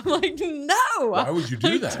said, I'm like, no. Why would you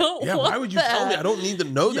do that? Yeah, why would you tell me? I don't need to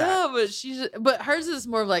know that. Yeah, but hers is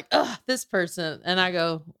more of like, ugh, this person. And I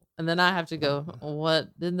go, and then I have to go, what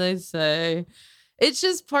did they say? It's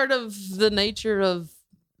just part of the nature of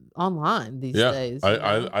online these days.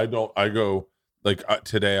 I go, like,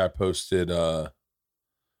 today I posted a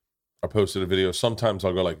video. Sometimes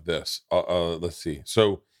I'll go like this. Let's see.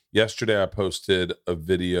 So yesterday I posted a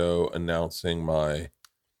video announcing my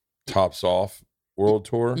Tops Off World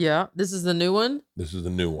Tour. Yeah. This is the new one? This is the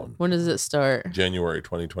new one. When does it start? January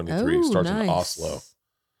 2023. Oh, Starts nice. in Oslo.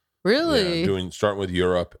 Really? Yeah, starting with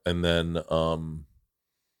Europe, and then I'm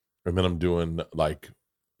doing like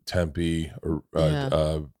Tempe or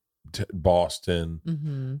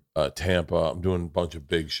Boston, Tampa. I'm doing a bunch of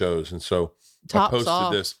big shows, and so I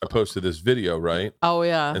posted this video, right? Oh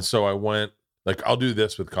yeah. And so I went, like, I'll do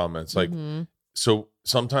this with comments, like, so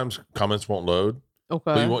sometimes comments won't load.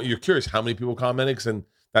 Okay. But you're curious how many people commented, and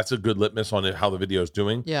that's a good litmus on how the video is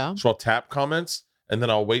doing. Yeah. So I'll tap comments, and then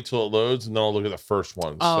I'll wait till it loads, and then I'll look at the first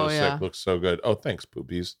one. Oh, so yeah. sick, looks so good. Oh, thanks,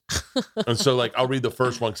 poopies. And so, like, I'll read the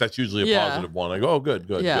first one because that's usually a positive one. I go, oh, good.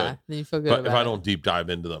 Yeah. Then you feel good. But if I don't deep dive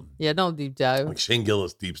into them, don't deep dive. like Shane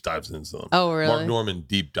Gillis deep dives into them. Oh, really? Mark Norman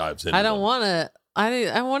deep dives into them. I don't want to.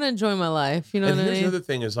 I want to enjoy my life. You know And what I here's mean? the other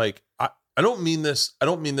thing is, like, I don't mean this.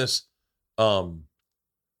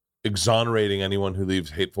 Exonerating anyone who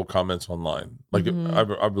leaves hateful comments online. Like,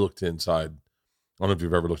 I've looked inside. I don't know if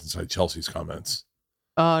you've ever looked inside Chelsea's comments.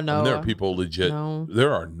 Oh no, I mean, there are people legit. No.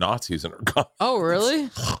 There are Nazis in her comments. Oh really?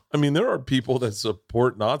 I mean, there are people that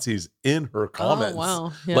support Nazis in her comments. Oh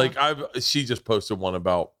wow. Yeah. Like she just posted one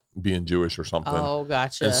about being Jewish or something. Oh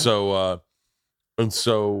gotcha. And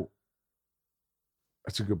so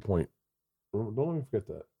that's a good point. Don't let me forget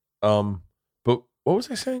that. But what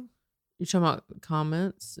was I saying? You're talking about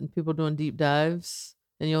comments and people doing deep dives,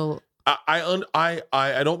 and you'll. I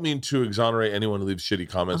don't mean to exonerate anyone who leaves shitty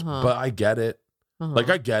comments, but I get it.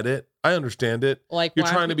 Like, I get it. I understand it. Like, you're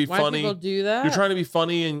trying to be funny. People do that. You're trying to be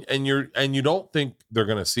funny, and you don't think they're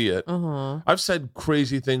gonna see it. I've said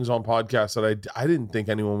crazy things on podcasts that I didn't think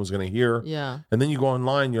anyone was gonna hear. Yeah. And then you go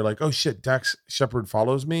online, you're like, oh shit, Dax Shepard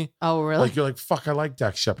follows me. Oh really? Like, you're like, fuck, I like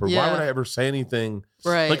Dax Shepard. Yeah. Why would I ever say anything?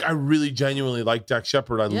 Right. Like, I really genuinely like Dax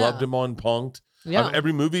Shepard. I loved him on Punk'd. Yeah.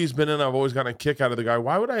 Every movie he's been in, I've always gotten a kick out of the guy.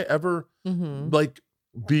 Why would I ever like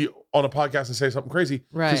be on a podcast and say something crazy?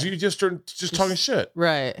 Right. Because you just are just talking shit.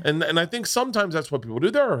 Right. And I think sometimes that's what people do.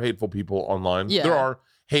 There are hateful people online. Yeah. There are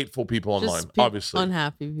hateful people online, obviously.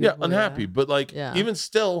 Unhappy people. Yeah, unhappy. But like, even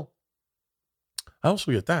still, I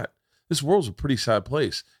also get that. This world's a pretty sad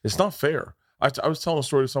place. It's not fair. I was telling a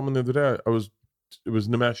story to someone the other day. It was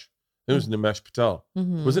Nimesh. It was Nimesh Patel.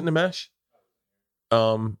 Was it Nimesh?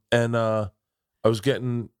 And I was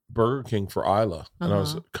getting Burger King for Isla, and I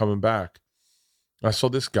was coming back. I saw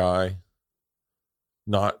this guy,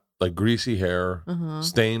 not like greasy hair,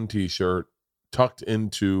 stained t-shirt, tucked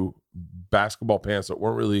into basketball pants that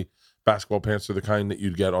weren't really basketball pants. They're the kind that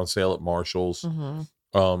you'd get on sale at Marshall's.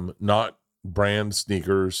 Not brand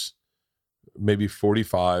sneakers, maybe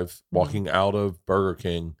 45, walking out of Burger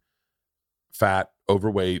King, fat,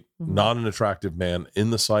 overweight, not an attractive man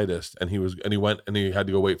in the slightest. And he went and he had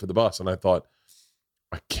to go wait for the bus. And I thought,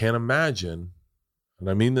 I can't imagine. and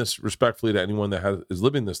I mean this respectfully to anyone that is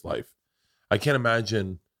living this life, I can't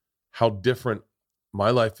imagine how different my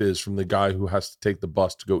life is from the guy who has to take the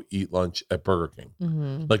bus to go eat lunch at Burger King.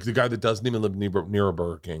 Mm-hmm. Like the guy that doesn't even live near a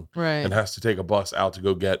Burger King, Right. and has to take a bus out to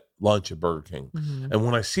go get lunch at Burger King. Mm-hmm. And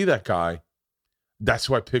when I see that guy, that's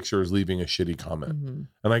who I picture as leaving a shitty comment. Mm-hmm.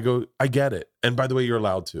 And I go, I get it. And by the way, you're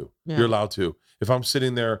allowed to. Yeah. You're allowed to. If I'm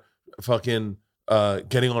sitting there fucking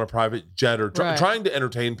getting on a private jet or trying to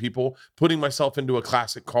entertain people, putting myself into a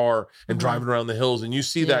classic car and driving around the hills, and you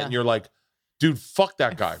see that and you're like, dude, fuck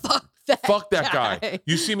that guy. Fuck that guy.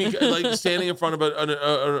 You see me like standing in front of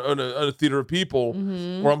a theater of people,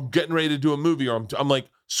 or I'm getting ready to do a movie, or I'm like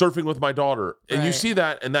surfing with my daughter, and you see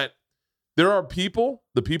that, and that there are people,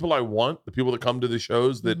 the people I want, the people that come to the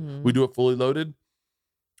shows that we do it Fully Loaded.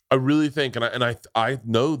 I really think, and I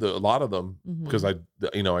know a lot of them because I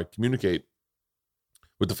communicate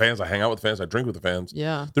with the fans. I hang out with the fans. I drink with the fans.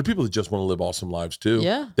 Yeah, there are people that just want to live awesome lives too.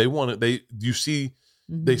 Yeah, they want it. You see.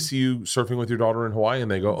 They see you surfing with your daughter in Hawaii,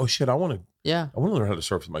 and they go, "Oh shit, I want to learn how to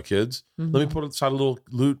surf with my kids. Let me put aside a little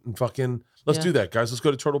loot and fucking let's do that, guys. Let's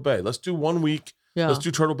go to Turtle Bay. Let's do 1 week. Let's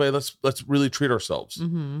do Turtle Bay. Let's really treat ourselves."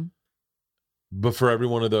 But for every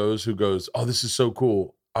one of those who goes, "Oh, this is so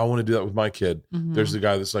cool. I want to do that with my kid." There's the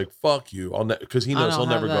guy that's like, "Fuck you," because he knows he'll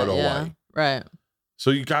never go to Hawaii. Right.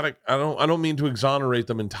 So you gotta. I don't mean to exonerate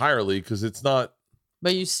them entirely because it's not.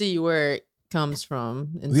 But you see where it comes from.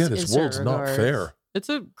 This world's not fair. It's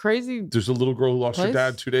a crazy. There's a little girl who lost her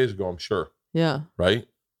dad 2 days ago, I'm sure. Yeah. Right?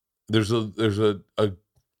 There's a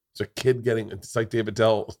kid getting, it's like David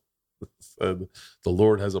Tell said, the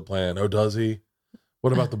Lord has a plan. Oh, does he?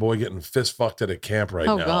 What about the boy getting fist fucked at a camp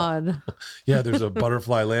now? Oh, God. Yeah, there's a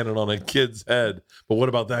butterfly landing on a kid's head. But what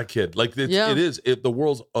about that kid? Like, the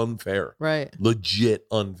world's unfair. Right. Legit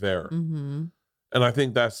unfair. And I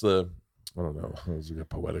think that's I don't know. It was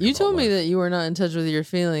poetic. You told me that you were not in touch with your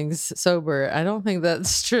feelings sober. I don't think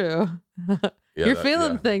that's true. You're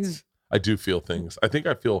feeling things. I do feel things. I think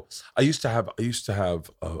I used to have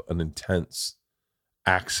an intense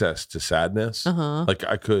access to sadness. Like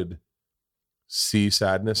I could see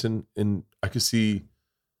sadness in I could see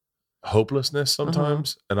hopelessness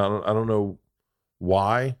sometimes, and I don't know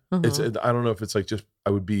why. I don't know if it's like just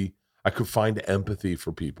I could find empathy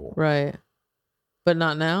for people. Right. But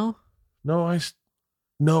not now? No,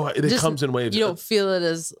 it comes in waves. You don't feel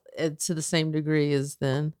it to the same degree as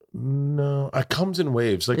then. No, it comes in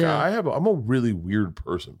waves. Like I'm a really weird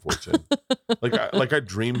person, Fortune. like I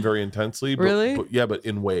dream very intensely. But, really? But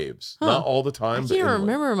in waves. Not all the time. I can't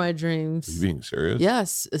remember my dreams. Are you being serious?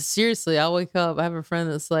 Yes, seriously. I'll wake up. I have a friend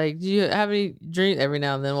that's like, "Do you have any dreams?" Every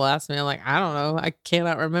now and then will ask me. I'm like, I don't know. I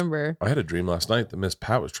cannot remember. I had a dream last night that Miss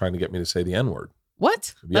Pat was trying to get me to say the N-word.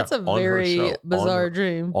 What? That's a very bizarre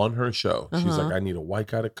dream. On her show. She's like, I need a white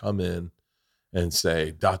guy to come in and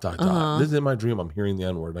say, ... This is in my dream. I'm hearing the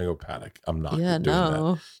N-word. And I go, Pat, I'm not doing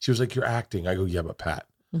that. She was like, you're acting. I go, yeah, but Pat.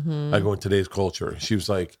 I go, in today's culture. She was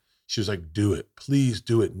like, do it. Please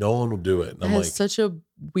do it. No one will do it. And I'm like, such a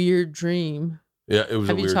weird dream. Yeah, it was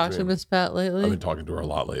a weird dream. Have you talked to Miss Pat lately? I've been talking to her a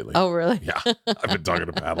lot lately. Oh, really? Yeah. I've been talking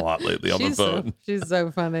to Pat a lot lately on the phone. She's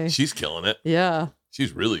so funny. She's killing it. Yeah.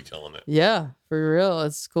 She's really killing it. Yeah, for real.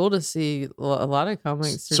 It's cool to see a lot of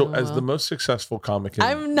comics. So, as the most successful comic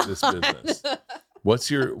in this business, what's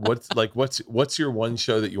your one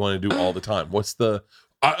show that you want to do all the time? What's the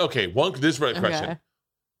this is the right question.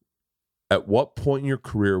 At what point in your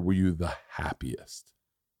career were you the happiest?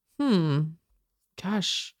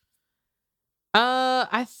 Gosh.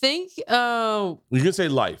 I think you can say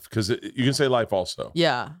life, because you can say life also.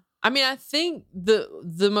 Yeah. I mean, I think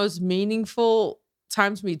the most meaningful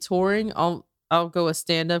time to be touring, I'll go a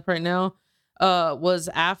stand up right now, was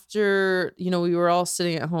after, we were all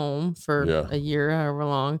sitting at home for a year, however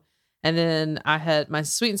long. And then I had my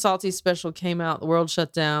Sweet and Salty special came out, the world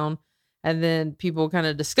shut down. And then people kind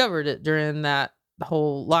of discovered it during that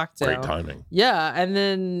whole lockdown. Great timing. Yeah. And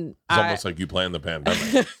then it's almost like you planned the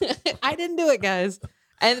pandemic. I didn't do it, guys.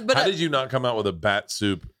 But how did you not come out with a bat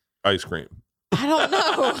soup ice cream? I don't know.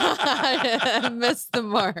 I missed the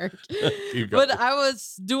mark. But I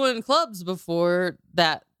was doing clubs before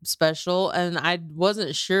that special, and I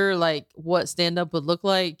wasn't sure what stand-up would look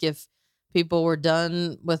like if people were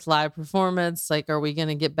done with live performance. Like, are we going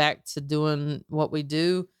to get back to doing what we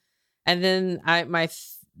do? And then my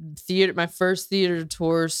first theater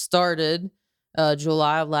tour started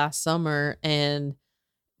July of last summer, and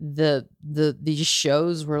these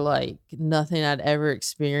shows were like nothing I'd ever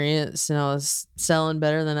experienced, and I was selling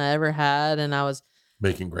better than I ever had, and I was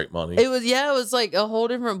making great money. It was like a whole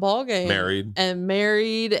different ball game.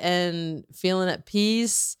 Married and feeling at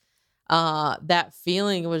peace. that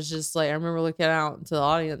feeling was just like, I remember looking out into the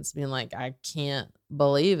audience being like, I can't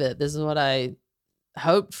believe it. This is what I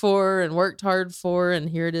hoped for and worked hard for, and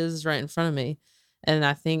here it is right in front of me. And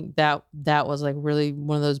I think that was like really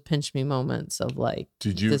one of those pinch me moments of like,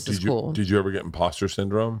 this is cool. Did you ever get imposter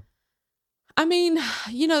syndrome? I mean,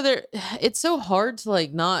 it's so hard to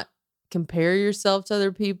like not compare yourself to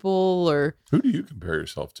other people. Or who do you compare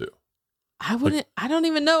yourself to? I don't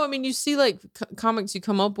even know. I mean, you see like comics you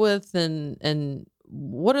come up with and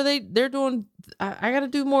what are they're doing? I got to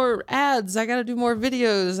do more ads. I got to do more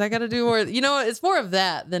videos. I got to do more, it's more of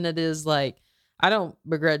that than it is like, I don't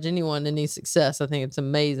begrudge anyone any success. I think it's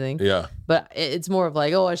amazing. Yeah. But it's more of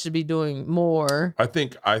like, oh, I should be doing more. I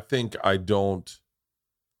think I don't.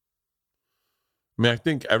 I mean, I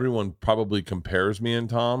think everyone probably compares me and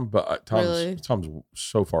Tom, but Tom's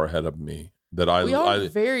so far ahead of me that y'all are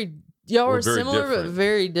very similar, different. but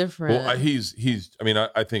very different. Well, he's. I mean,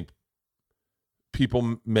 I think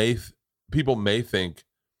people may think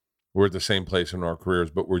we're at the same place in our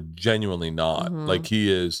careers, but we're genuinely not. Mm-hmm. Like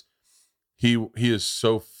he is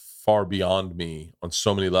so far beyond me on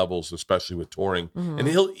so many levels, especially with touring. Mm-hmm. And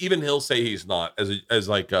he'll say he's not as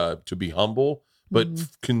like to be humble, but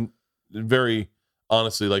can very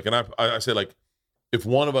honestly, like, and I say, like, if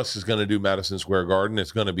one of us is going to do Madison Square Garden,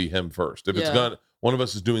 it's going to be him first. If one of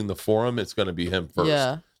us is doing the Forum, it's going to be him first.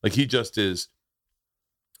 Yeah. Like he just is.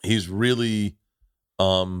 He's really,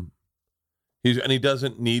 and he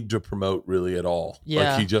doesn't need to promote really at all.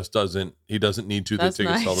 Yeah. Like he just doesn't. He doesn't need to. That's the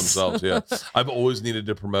tickets nice. sell themselves. Yeah. I've always needed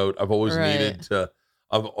to promote. I've always needed to.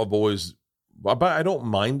 I've always. But I don't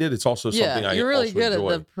mind it. It's also something I you're really also good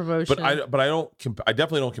enjoy. at the promotion. But I don't. I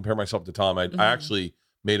definitely don't compare myself to Tom. I actually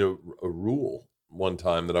made a rule one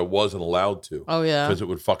time that I wasn't allowed to. Oh yeah, because it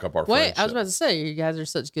would fuck up our friendship. I was about to say you guys are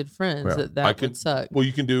such good friends that would suck. Well,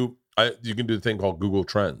 you can do the thing called Google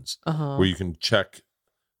Trends, where you can check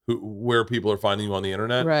where people are finding you on the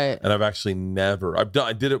internet. Right. And I've actually never.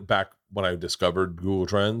 I did it back when I discovered Google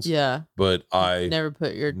Trends. Yeah. But I never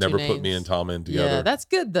put me and Tom in together. Yeah, that's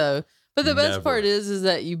good though. But the best part is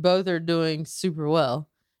that you both are doing super well.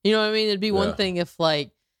 You know what I mean? It'd be one thing if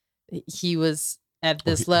like he was at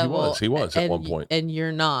this level. He was at one point, and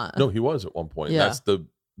you're not. No, he was at one point. Yeah. That's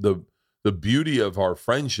the beauty of our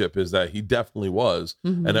friendship is that he definitely was.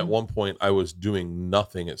 Mm-hmm. And at one point, I was doing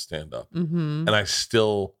nothing at stand up, and I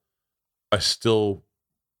still,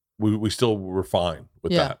 we still were fine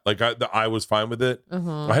with that. Like I was fine with it.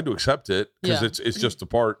 I had to accept it because it's just a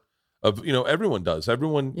part of, everyone does.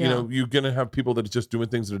 Everyone, you're going to have people that are just doing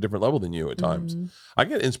things at a different level than you at times. I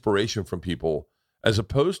get inspiration from people as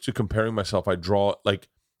opposed to comparing myself. I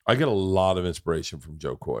get a lot of inspiration from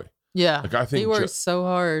Joe Coy. Yeah. Like I think he works so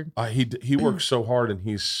hard. He works so hard, and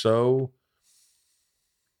his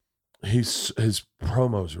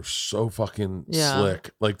promos are so fucking slick.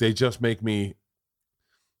 Like they just make me.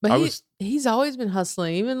 But he's always been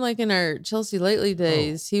hustling. Even like in our Chelsea Lately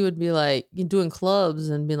days, he would be like doing clubs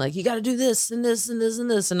and be like, you got to do this and this and this and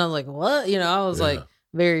this. And I'm like, what? I was like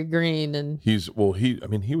very green. And he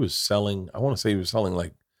was selling, I want to say he was selling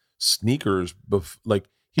like sneakers. Like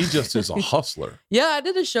he just is a hustler. Yeah. I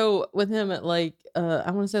did a show with him at like, I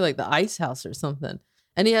want to say like the Ice House or something.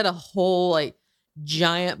 And he had a whole like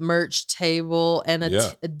giant merch table and a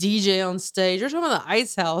DJ on stage. We're talking about the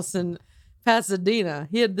Ice House and Pasadena.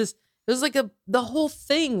 He had this. It was like the whole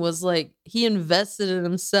thing was like he invested in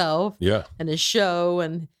himself, and his show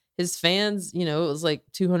and his fans. It was like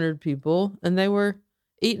 200 people, and they were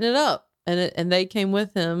eating it up, and they came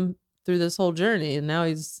with him through this whole journey, and now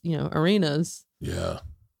he's arenas. Yeah.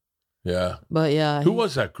 But yeah, who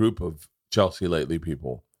was that group of Chelsea Lately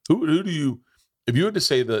people? Who do you, if you had to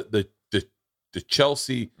say the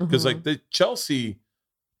Chelsea, because like the Chelsea,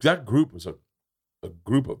 that group was a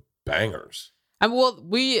group of bangers. Well,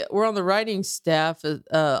 we were on the writing staff.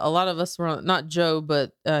 A lot of us were on, not Joe,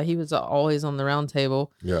 but he was always on the round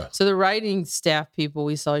table. Yeah. So the writing staff people,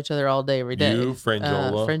 we saw each other all day, every day. You,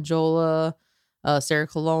 Frangiola, Sarah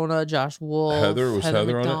Colonna, Josh Wolf, Heather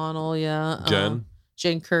McDonald, on it?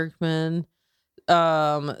 Jen Kirkman.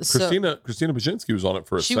 Christina Baczynski was on it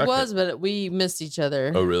for a second. She was, but we missed each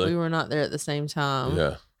other. Oh, really? We were not there at the same time.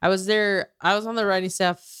 Yeah. I was on the writing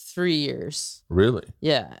staff 3 years. Really?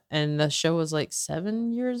 Yeah. And the show was like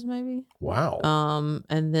 7 years, maybe. Wow.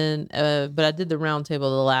 And then, but I did the round table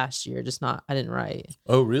the last year, I didn't write.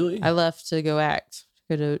 Oh, really? I left to go act,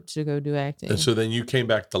 to go do acting. And so then you came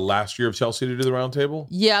back the last year of Chelsea to do the round table?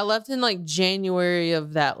 Yeah. I left in like January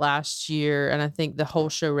of that last year. And I think the whole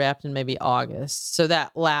show wrapped in maybe August. So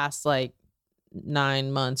that last like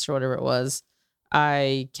 9 months or whatever it was,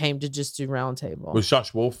 I came to just do Roundtable. Was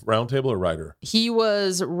Josh Wolf Roundtable or writer? He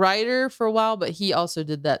was writer for a while, but he also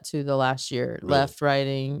did that too the last year. Really? Left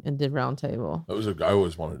writing and did Roundtable. That was a guy I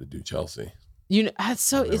always wanted to do Chelsea. You know, it's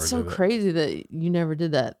so crazy that you never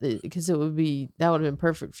did that, because that would have been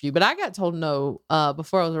perfect for you. But I got told no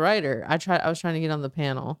before I was a writer. I was trying to get on the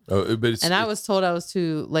panel. Oh, but I was told I was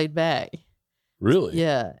too laid back. Really?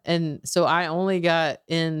 Yeah, and so I only got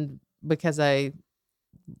in because I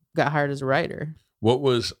got hired as a writer. What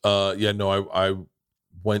was I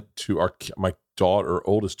went to my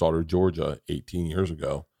oldest daughter Georgia 18 years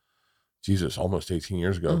ago. Jesus, almost 18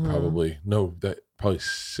 years ago, probably. No, probably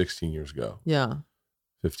 16 years ago. Yeah.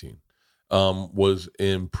 15. Was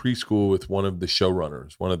in preschool with one of the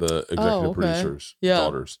showrunners, one of the executive producers'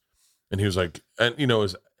 daughters. And he was like, and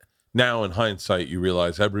now in hindsight, you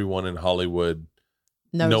realize everyone in Hollywood,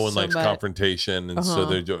 no one likes confrontation. And so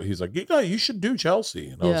he's like, you should do Chelsea.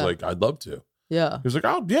 And I was like, I'd love to. Yeah. He was like,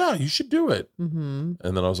 oh, yeah, you should do it. And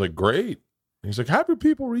then I was like, great. He's like, have your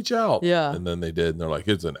people reach out. Yeah. And then they did. And they're like,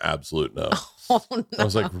 it's an absolute no. Oh, no. I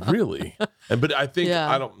was like, really? But I think,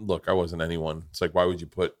 I wasn't anyone. It's like, why would you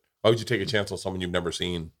take a chance on someone you've never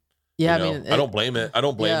seen? Yeah. I mean, I don't blame it. I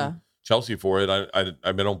don't blame Chelsea for it.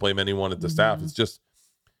 I don't blame anyone at the staff. It's just,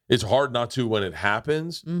 it's hard not to when it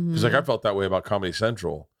happens. Because like I felt that way about Comedy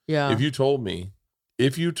Central. Yeah. If you told me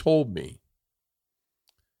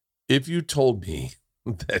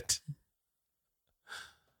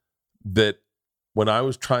that when I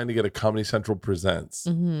was trying to get a Comedy Central Presents,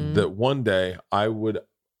 that one day I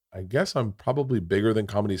guess I'm probably bigger than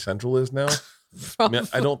Comedy Central is now. I mean,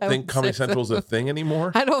 I don't think Comedy Central is a thing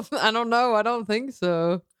anymore. I don't know. I don't think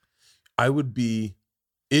so. I would be,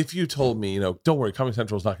 if you told me, don't worry, Comedy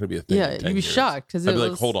Central is not going to be a thing. Yeah, you'd be shocked because I'd be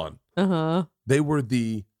like, hold on. They were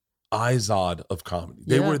the Izod of comedy.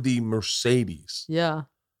 They were the Mercedes. Yeah.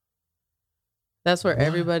 That's where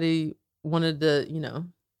everybody wanted to,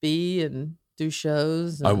 be and do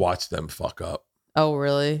shows. I watched them fuck up. Oh,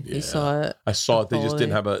 really? Yeah. You saw it? I saw it. They just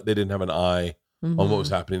didn't have an eye on what was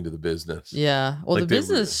happening to the business. Yeah. Well, the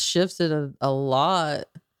business shifted a lot.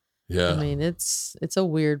 Yeah. I mean, it's a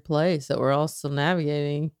weird place that we're all still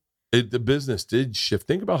navigating. The business did shift.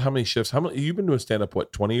 Think about how many shifts. You've been doing stand up,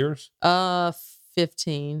 20 years?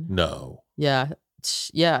 15. No. Yeah.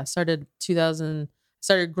 Yeah. Started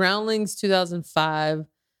Groundlings 2005,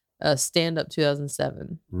 stand up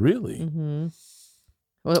 2007. Really?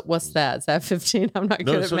 What's that? Is that 15? I'm not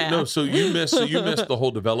good at math. No, so you missed the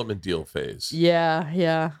whole development deal phase.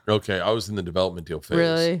 Yeah. Okay, I was in the development deal phase.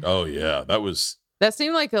 Really? Oh yeah, that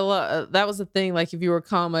seemed like a lot. That was the thing. Like if you were a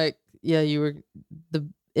comic, you were the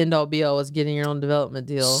end all be all was getting your own development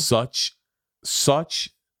deal. Such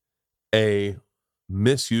a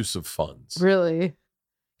misuse of funds. Really?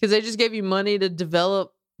 Because they just gave you money to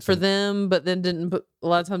develop for them, but then a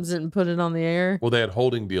lot of times didn't put it on the air. Well, they had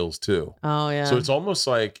holding deals too. Oh yeah. So it's almost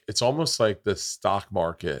like the stock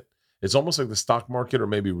market. It's almost like the stock market or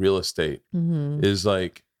maybe real estate is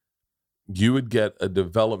like you would get a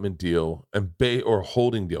development deal or a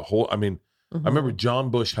holding deal. I remember John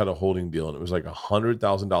Bush had a holding deal and it was like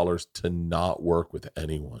 $100,000 to not work with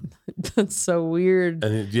anyone. That's so weird.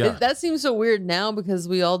 And that seems so weird now because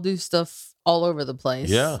we all do stuff all over the place.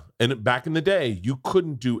 Yeah. And back in the day, you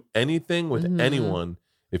couldn't do anything with anyone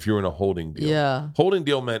if you were in a holding deal. Yeah. Holding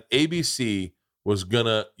deal meant ABC was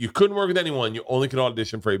you couldn't work with anyone. You only could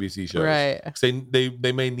audition for ABC shows. Right.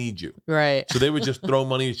 They may need you. Right. So they would just throw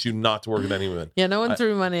money at you not to work with anyone. Yeah. No one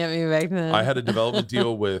threw money at me back then. I had a development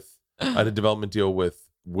deal with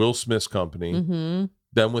Will Smith's company,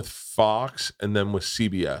 then with Fox, and then with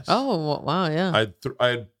CBS. Oh, wow. Yeah.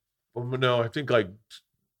 I think like,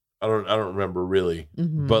 I don't remember really,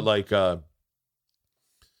 but like, I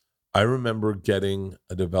remember getting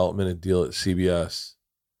a development deal at CBS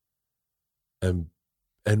and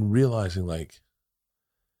realizing like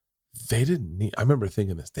I remember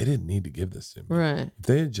thinking this, they didn't need to give this to me. Right. If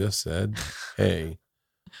they had just said, hey,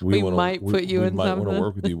 we might want to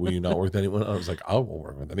work with you. Will you not work with anyone? I was like, I won't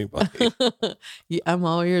work with anybody. I'm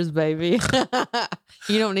all yours, baby.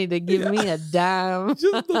 You don't need to give me a dime.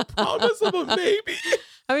 Just the promise of a maybe.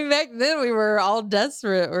 I mean, back then we were all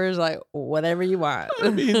desperate. We were like, whatever you want.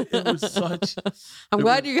 I mean, it was such. I'm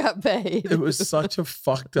glad you got paid. It was such a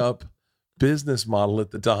fucked up business model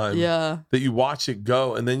at the time. Yeah. That you watch it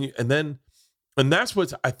go, and that's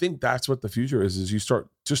I think that's what the future is you start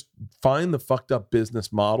just find the fucked up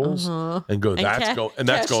business models and go, that's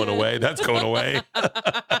going away. That's going away.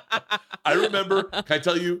 I remember, can I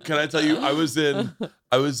tell you, I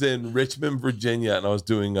was in Richmond, Virginia, and I was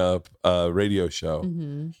doing a radio show,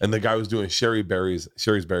 and the guy was doing Sherry's Berries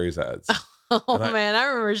ads. Oh And man, I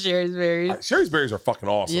remember Sherry's berries. Sherry's berries are fucking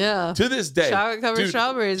awesome. Yeah. To this day. Chocolate covered dude,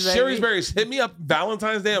 strawberries, baby. Sherry's berries, hit me up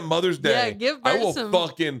Valentine's Day and Mother's Day. Yeah, give I Bert will some.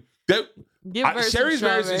 fucking... Give Bert some Sherry's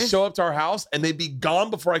berries would strawberries. show up to our house and they'd be gone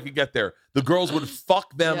before I could get there. The girls would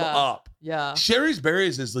fuck them up. Yeah. Sherry's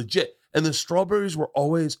berries is legit. And the strawberries were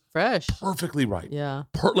always Fresh. perfectly right. Yeah.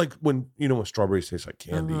 Like when strawberries taste like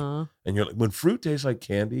candy. Uh-huh. And you're like, when fruit tastes like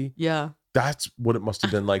candy, Yeah. that's what it must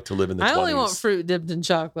have been like to live in the 20s. I only want fruit dipped in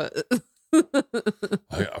chocolate.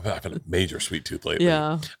 I've had a major sweet tooth lately.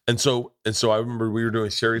 Yeah. And so I remember we were doing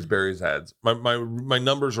Sherry's Berries ads. My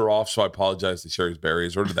numbers are off, so I apologize to Sherry's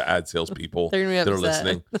Berries or to the ad sales people They're gonna be that are upset.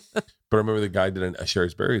 listening. But I remember the guy did a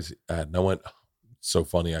Sherry's Berries ad, and I went, so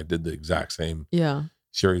funny. I did the exact same Yeah.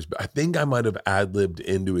 Sherry's. I think I might have ad-libbed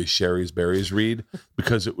into his Sherry's Berries read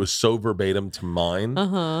because it was so verbatim to mine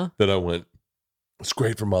that I went, it's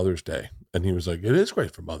great for Mother's Day. And he was like, it is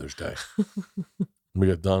great for Mother's Day. We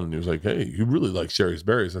got done and he was like, hey, you really like Sherry's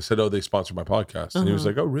Berries. I said, oh, they sponsor my podcast. And he was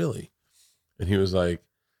like, oh, really? And he was like,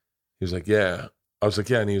 yeah. I was like,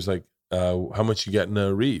 yeah. And he was like, how much you getting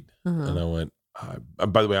a read? And I went,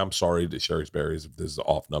 by the way, I'm sorry to Sherry's Berries if this is an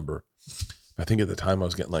off number. I think at the time I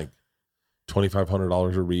was getting like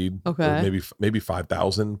 $2,500 a read. Okay. Or maybe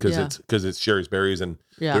 5,000 because it's Sherry's Berries and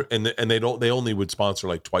they only would sponsor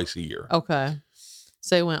like twice a year. Okay.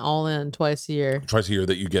 So they went all in twice a year. Twice a year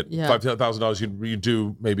that you get $5,000. You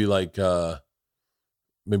do maybe like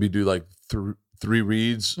three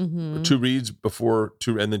reads, or 2 reads before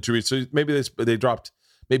 2, and then 2 reads. So maybe they dropped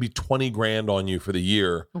maybe 20 grand on you for the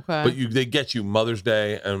year. Okay. But they get you Mother's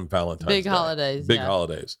Day and Valentine's Day. Big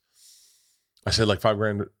holidays. I said like $5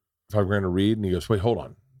 grand a read, and he goes, wait, hold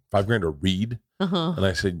on, $5 grand a read? And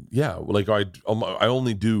I said, yeah, like I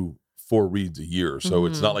only do 4 reads a year, so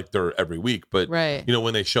it's not like they're every week, but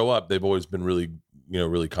when they show up, they've always been really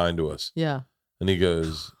really kind to us. Yeah. And he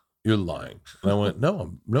goes, you're lying. And I went,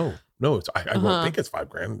 no, it's I don't think it's $5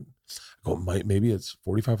 grand. I go, maybe it's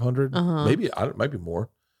 4,500. Maybe it might be more.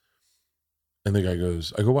 And the guy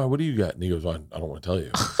goes, I go, why? What do you get? And he goes, well, I don't want to tell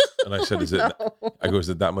you. And I said, is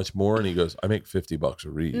it that much more? And he goes, I make $50 a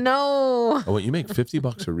read. No. I went, you make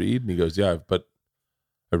 $50 a read? And he goes, yeah, but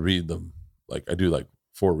I read them like I do like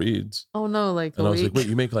 4 reads. Oh no, like and a I was week. like, wait,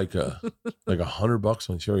 you make like $100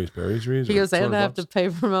 on Sherry's Berries reads? He goes, and I have to pay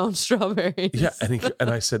for my own strawberries. Yeah, and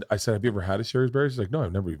I said, have you ever had a Sherry's Berries? He's like, no,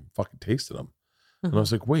 I've never even fucking tasted them. And I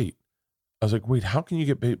was like, wait, how can you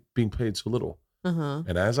get being paid so little?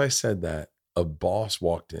 And as I said that, a boss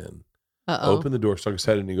walked in, opened the door, stuck his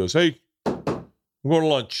head in, and he goes, hey, I'm going to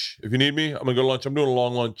lunch. If you need me, I'm gonna go to lunch. I'm doing a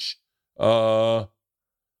long lunch. I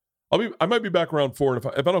might be back around 4, and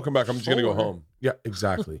if I don't come back, I'm just gonna go home. Yeah,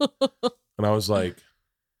 exactly. And I was like,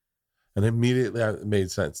 and immediately it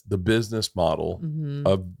made sense. The business model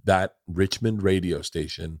of that Richmond radio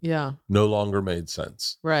station no longer made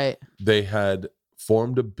sense. Right. They had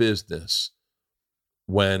formed a business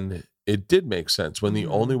when it did make sense, when the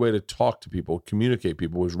only way to talk to people, communicate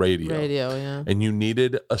people, was radio. And you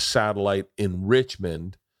needed a satellite in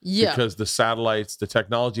Richmond because the satellites, the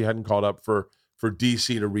technology hadn't caught up for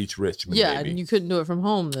DC to reach Richmond. And you couldn't do it from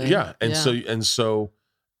home then. So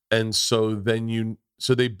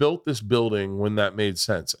they built this building when that made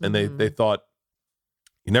sense. And they thought,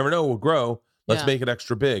 you never know, we'll grow. Let's make it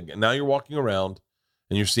extra big. And now you're walking around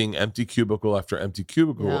and you're seeing empty cubicle after empty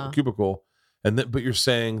cubicle. But you're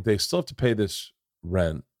saying they still have to pay this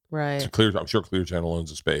rent. Right. I'm sure Clear Channel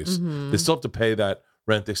owns a space. They still have to pay that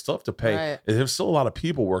rent. They still have to pay. Right. There's still a lot of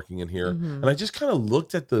people working in here. And I just kind of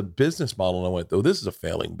looked at the business model and I went, oh, this is a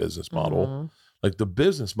failing business model. Like the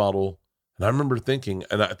business model. And I remember thinking,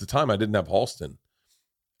 and at the time I didn't have Halston.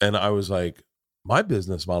 And I was like, my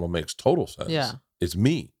business model makes total sense. Yeah. It's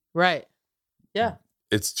me. Right. Yeah.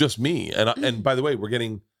 It's just me. And by the way,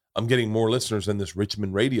 I'm getting more listeners in this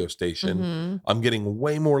Richmond radio station. I'm getting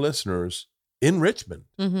way more listeners in Richmond.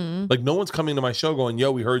 Like no one's coming to my show going,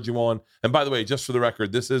 yo, we heard you on. And by the way, just for the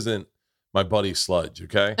record, this isn't my buddy Sludge,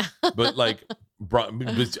 okay? But like,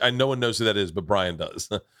 no one knows who that is, but Brian does.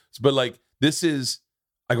 But like, this is,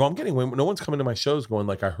 I'm getting, no one's coming to my shows going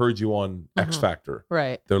like, I heard you on X Factor.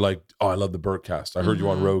 Right. They're like, oh, I love the Birdcast. I heard you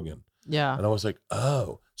on Rogan. Yeah. And I was like,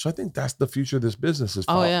 oh. So I think that's the future of this business is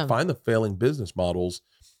find the failing business models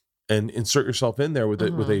and insert yourself in there with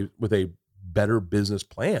a better business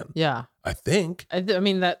plan. Yeah. I think. I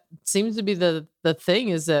mean, that seems to be the thing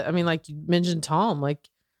is that, I mean, like you mentioned Tom, like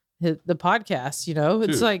the podcast,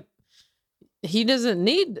 it's like he doesn't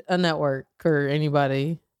need a network or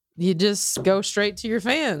anybody. You just go straight to your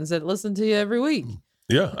fans that listen to you every week.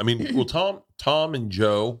 Yeah. I mean, well, Tom and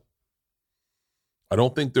Joe, I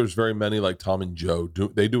don't think there's very many like Tom and Joe.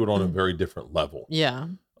 They do it on a very different level. Yeah.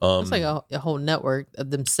 It's like a whole network of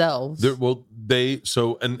themselves.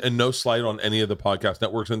 And no slight on any of the podcast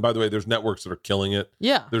networks. And by the way, there's networks that are killing it.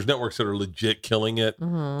 Yeah. There's networks that are legit killing it.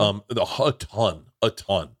 Mhm. A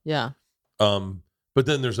ton. Yeah. But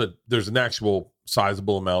then there's an actual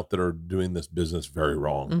sizable amount that are doing this business very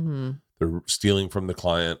wrong. Mhm. They're stealing from the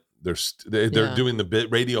client. They're doing the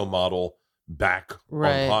radio model back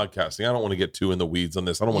Right. on podcasting. I don't want to get too in the weeds on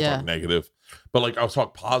this. I don't want to talk negative, but like I was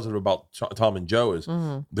talking positive about Tom and Joe is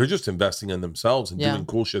they're just investing in themselves and doing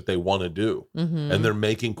cool shit they want to do, and they're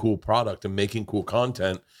making cool product and making cool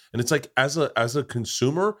content. And it's like as a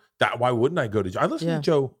consumer, that why wouldn't I go to Joe? I listen to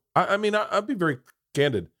Joe. I mean, I'll be very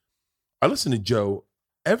candid. I listen to Joe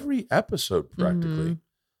every episode practically.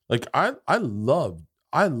 Like I love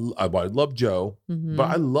Joe, but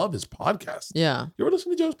I love his podcast. Yeah. You ever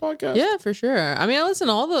listen to Joe's podcast? Yeah, for sure. I mean,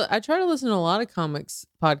 I try to listen to a lot of comics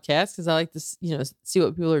podcasts because I like to, see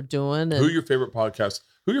what people are doing. And Who are your favorite podcasts?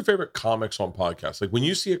 Who are your favorite comics on podcasts? Like when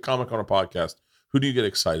you see a comic on a podcast, who do you get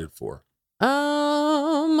excited for?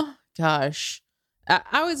 Gosh, I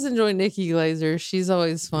always enjoy Nikki Glazer. She's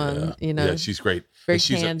always fun. Yeah, she's great. Very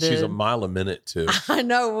she's candid. a mile a minute too. I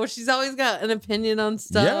know. Well, she's always got an opinion on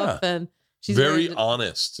stuff, and she's very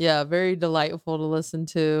honest. Yeah, very delightful to listen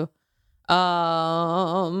to.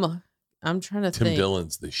 I'm trying to think. Tim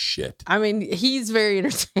Dillon's the shit. I mean, he's very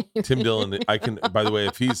entertaining. Tim Dillon, by the way,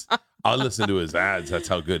 I'll listen to his ads. That's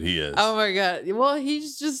how good he is. Oh my God. Well,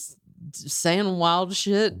 he's just saying wild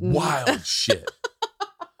shit. Wild shit.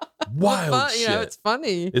 Wild shit. It's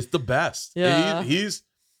funny. It's the best. Yeah. He's,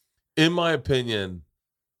 in my opinion.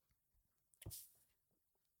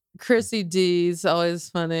 Chrissy D's always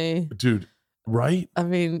funny. Dude, right? I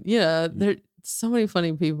mean, there's so many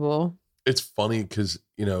funny people. It's funny because,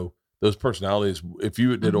 those personalities, if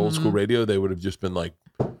you did old school radio, they would have just been like,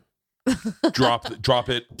 drop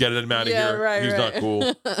it, get him out of here. Right, He's right. not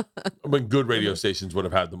cool. I mean, good radio stations would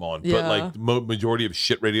have had them on. But like the majority of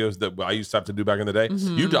shit radios that I used to have to do back in the day,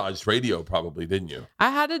 you dodged radio probably, didn't you? I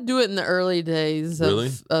had to do it in the early days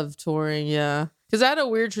of touring, yeah. Because I had a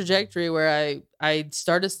weird trajectory where I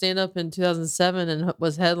started stand-up in 2007 and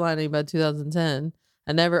was headlining by 2010.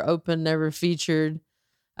 I never opened, never featured.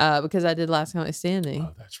 Because I did Last Comic Standing.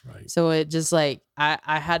 Oh, that's right. So it just like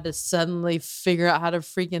I had to suddenly figure out how to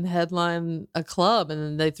freaking headline a club, and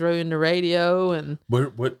then they throw you into radio. And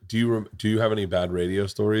what do you have any bad radio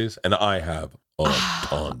stories? And I have a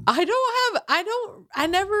ton. I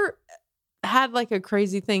never had like a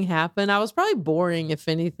crazy thing happen. I was probably boring, if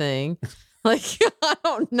anything. Like, I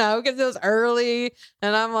don't know, because it was early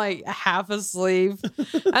and I'm like half asleep.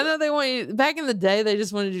 I know they want you, back in the day, they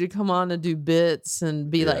just wanted you to come on and do bits and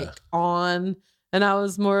be like on. And I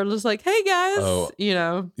was more just like, hey guys,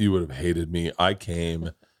 You would have hated me. I came.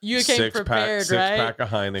 You came prepared, right? 6-pack of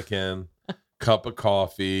Heineken, cup of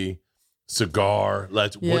coffee, cigar.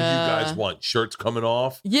 What do you guys want? Shirts coming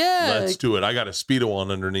off? Yeah. Let's do it. I got a Speedo on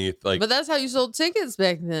underneath. Like, but that's how you sold tickets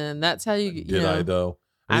back then. That's how you Did I though?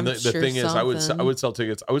 I mean, the thing is, I would sell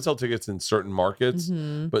tickets. I would sell tickets in certain markets,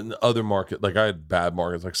 but in the other market, like I had bad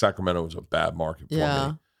markets. Like Sacramento was a bad market for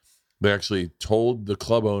me. They actually told the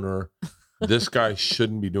club owner, "This guy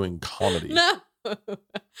shouldn't be doing comedy." No,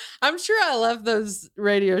 I'm sure I left those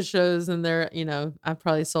radio shows, and I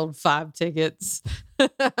probably sold 5 tickets.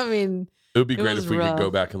 I mean, it would be great if we could go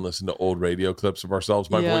back and listen to old radio clips of ourselves.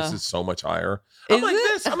 My voice is so much higher. I'm like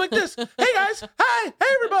this. Hey guys. Hi. Hey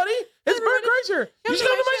everybody. It's Bert Kreischer. You should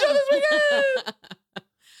come to my show this weekend.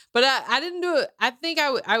 But I didn't do it. I think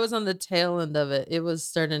I was on the tail end of it. It was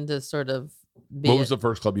starting to sort of be. What was the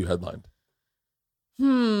first club you headlined?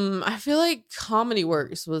 I feel like Comedy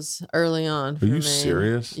Works was early on for me. Are you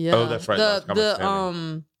serious? Yeah. Oh, that's right.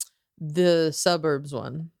 The suburbs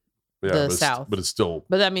one. Yeah, the South. But it's still.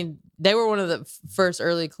 But I mean, they were one of the first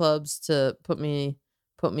early clubs to put me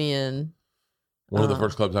in. One of the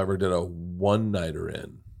first clubs I ever did a one-nighter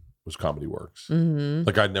in was Comedy Works. Mm-hmm.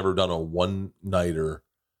 Like I'd never done a one-nighter.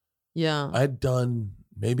 Yeah. I had done.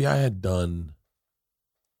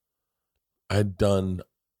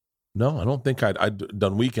 No, I don't think I'd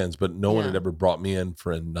done weekends, but no one had ever brought me in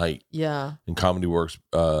for a night. Yeah. And Comedy Works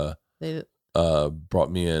they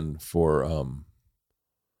brought me in for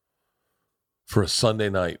a Sunday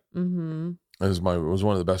night. Mm-hmm. It was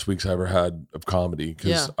one of the best weeks I ever had of comedy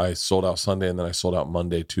because I sold out Sunday and then I sold out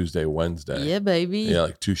Monday, Tuesday, Wednesday. Yeah, baby. Yeah,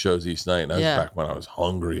 like 2 shows each night. And I was back when I was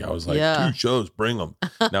hungry. I was like, 2 shows, bring them.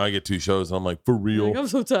 Now I get 2 shows and I'm like, for real? I'm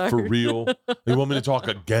so tired. For real? You want me to talk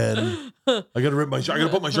again? I gotta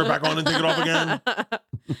put my shirt back on and take it off again.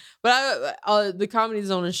 But the Comedy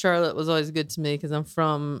Zone in Charlotte was always good to me because I'm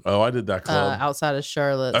from Oh, I did that club. outside of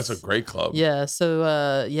Charlotte. That's a great club. Yeah. So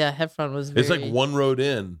Heffron was very... It's like one road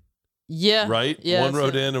in. Yeah. Right? Yeah, one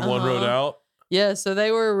road in and one road out. Yeah, so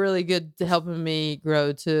they were really good to helping me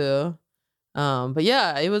grow too. But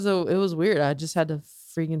yeah, it was weird. I just had to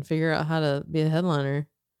freaking figure out how to be a headliner.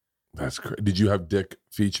 That's great. Did you have dick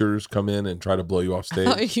features come in and try to blow you off stage?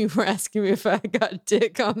 I thought you were asking me if I got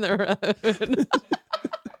dick on the road.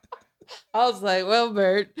 I was like, well,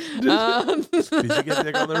 Bert. Did you get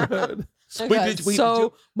dick on the road?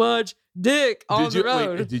 Much dick on the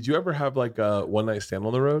road. Wait, did you ever have like a one night stand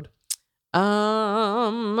on the road?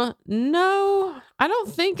 No, I don't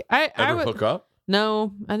think I would hook up.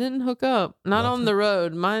 No, I didn't hook up. Not on the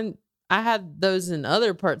road. Mine, I had those in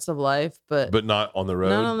other parts of life, but not on the road.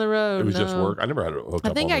 Not on the road. It was just work. I never had a hook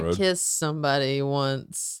up. I think on the road. I kissed somebody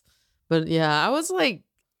once, but yeah, I was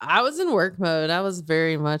in work mode. I was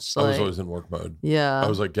very much like... I was always in work mode. Yeah. I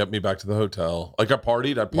was like, get me back to the hotel. Like I'd party.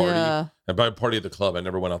 Yeah. And by party at the club, I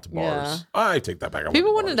never went out to bars. Yeah. I take that back.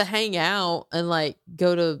 People wanted to hang out and like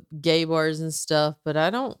go to gay bars and stuff, but I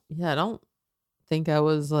don't think I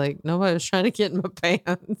was like, nobody was trying to get in my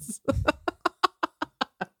pants.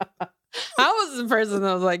 I was the person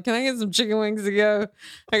that was like, can I get some chicken wings to go?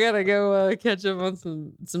 I gotta go catch up on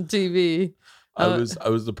some TV. I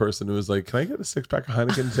was the person who was like, can I get a 6-pack of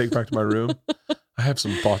Heineken and take back to my room? I have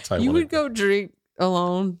some thoughts. You would go drink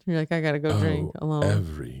alone. You're like, I gotta go drink alone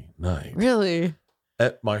every night. Really?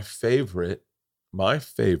 At my favorite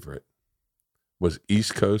was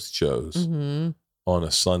East Coast shows on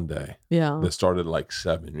a Sunday. Yeah, that started at like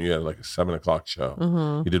 7. You had like a 7 o'clock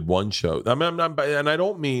show. You did one show. I mean, I'm not, and I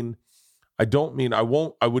don't mean I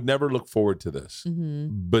would never look forward to this,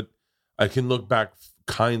 but I can look back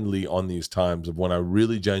kindly on these times of when I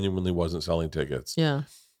really genuinely wasn't selling tickets. Yeah.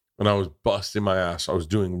 And I was busting my ass. I was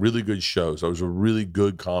doing really good shows. I was a really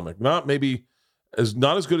good comic. Not as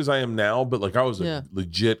good as I am now, but like I was a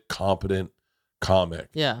legit competent comic.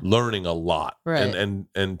 Yeah. Learning a lot. Right.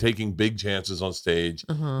 And taking big chances on stage.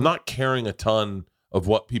 Not caring a ton of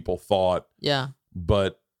what people thought. Yeah.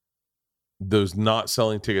 But those not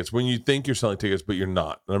selling tickets, when you think you're selling tickets, but you're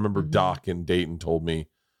not. And I remember Doc in Dayton told me,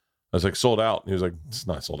 I was like, sold out. And he was like, it's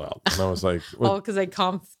not sold out. And I was like, oh, because they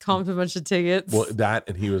comped a bunch of tickets. Well, that,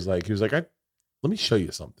 and he was like, let me show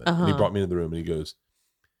you something. And he brought me into the room and he goes,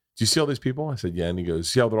 do you see all these people? I said, yeah. And he goes,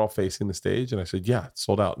 see how they're all facing the stage? And I said, yeah, it's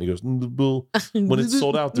sold out. And he goes, when it's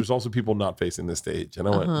sold out, there's also people not facing the stage. And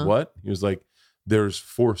I went, what? He was like, there's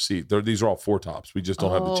 4 seats. These are all 4 tops. We just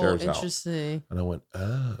don't have the chairs out. Interesting. And I went,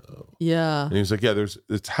 oh. Yeah. And he was like, yeah,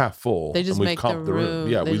 it's half full. They just and make the room.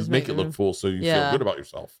 Yeah, we make it look full so you feel good about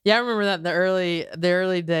yourself. Yeah, I remember that in the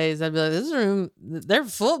early days. I'd be like, this room, they're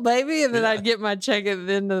full, baby. And then I'd get my check at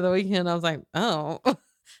the end of the weekend. I was like, oh.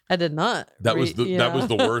 I did not. That was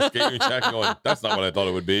the worst. Getting your check going, that's not what I thought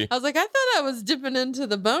it would be. I was like, I thought I was dipping into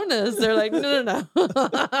the bonus. They're like, no.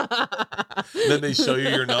 Then they show you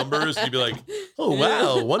your numbers. You'd be like, oh,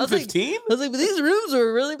 wow, 115? I was like, but these rooms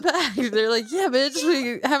were really packed. They're like, yeah, bitch,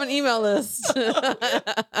 we have an email list.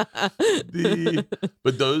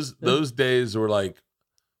 But those days were like,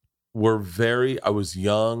 I was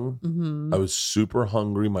young. I was super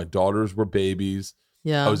hungry. My daughters were babies.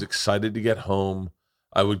 Yeah. I was excited to get home.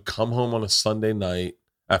 I would come home on a Sunday night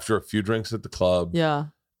after a few drinks at the club. Yeah.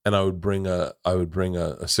 And I would bring a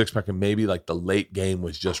 6-pack, and maybe like the late game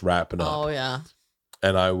was just wrapping up. Oh yeah.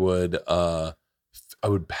 And I would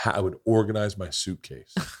organize my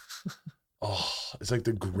suitcase. Oh, it's like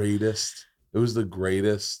the greatest. It was the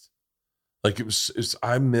greatest. Like I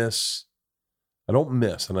don't miss,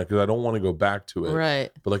 and because I don't want to go back to it.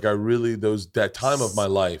 Right. But like that time of my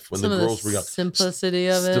life when the girls were young. Simplicity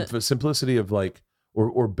of it. Simplicity of like,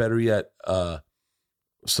 or better yet,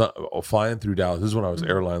 flying through Dallas. This is when I was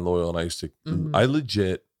airline loyal, and I used to, I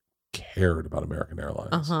legit cared about American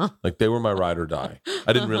Airlines. Like they were my ride or die.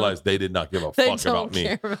 I didn't realize they did not give a fuck about me.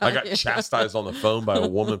 I got chastised on the phone by a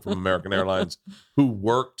woman from American Airlines who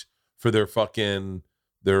worked for their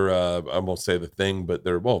I won't say the thing, but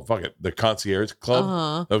the concierge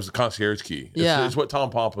club. That was the concierge key. It's what Tom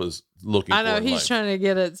Pompa's looking for. I know, he's trying to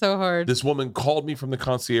get it so hard. This woman called me from the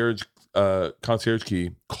concierge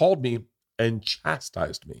key, called me and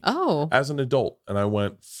chastised me. Oh. As an adult. And I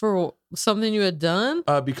went, for something you had done?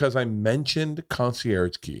 Because I mentioned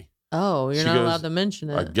concierge key. Oh, you're not allowed to mention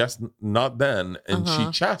it. I guess not then. And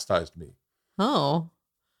she chastised me. Oh.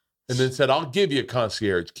 And then said, I'll give you a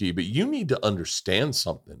concierge key, but you need to understand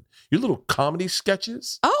something. Your little comedy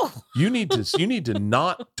sketches. Oh. You need to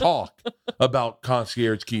not talk about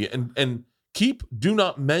concierge key and do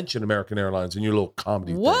not mention American Airlines in your little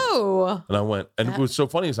comedy thing. Whoa. And I went, and it was so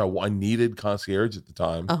funny is I needed concierge at the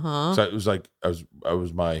time. So it was like,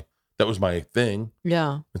 that was my thing.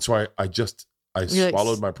 Yeah. And so I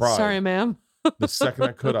swallowed my pride. Sorry, ma'am. The second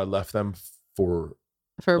I could, I left them for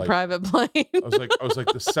a private plane. I was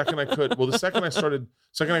like, the second I could, well, the second I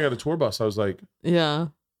got a tour bus, I was like,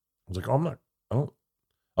 oh,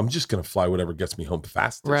 I'm just going to fly whatever gets me home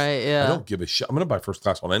fastest. Right. Yeah. I don't give a shit. I'm going to buy first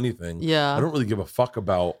class on anything. Yeah. I don't really give a fuck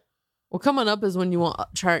about. Well, coming up is when you're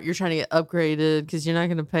trying to get upgraded because you're not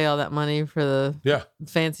going to pay all that money for the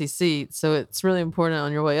fancy seat. So it's really important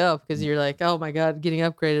on your way up because you're like, oh my God, getting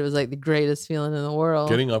upgraded was like the greatest feeling in the world.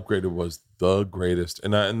 Getting upgraded was the greatest.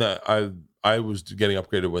 And I was getting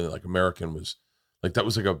upgraded when like American was like, that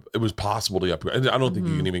was like it was possible to upgrade. I don't think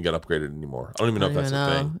you can even get upgraded anymore. I don't even know if that's a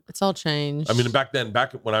thing. It's all changed. I mean, back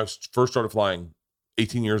when I first started flying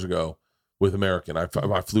 18 years ago with American, I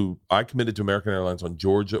committed to American Airlines when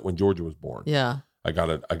Georgia was born. Yeah.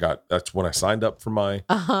 That's when I signed up for my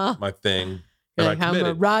thing. And like, I'm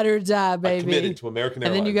a ride or die, baby. I committed to American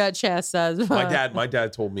Airlines. And then you got chastised. My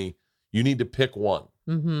dad told me, you need to pick one.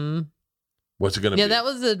 Mm-hmm. What's it going to be? Yeah, that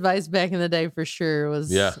was the advice back in the day for sure.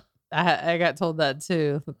 I got told that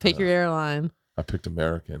too. Pick your airline. I picked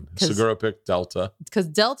American. Segura picked Delta. Because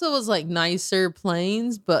Delta was like nicer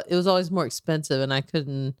planes, but it was always more expensive and I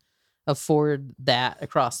couldn't afford that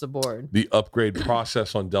across the board. The upgrade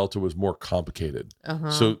process on Delta was more complicated.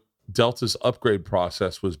 So Delta's upgrade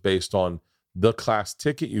process was based on the class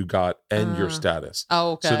ticket you got and your status.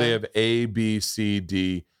 Oh, okay. So they have A, B, C,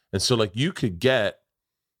 D. And so like you could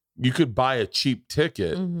buy a cheap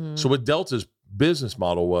ticket. So what Delta's business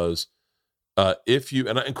model was, if you,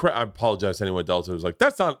 and I apologize to anyone at Delta was like,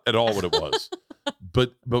 that's not at all what it was.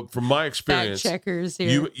 but from my experience, fact checkers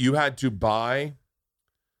here. You had to buy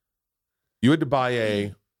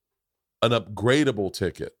an upgradable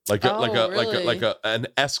ticket, like an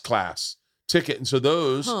S class ticket, and so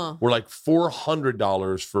those were like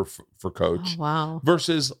 $400 for coach. Oh, wow.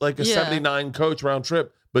 Versus like a 79 coach round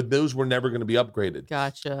trip, but those were never going to be upgraded.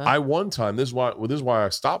 Gotcha. One time, this is why I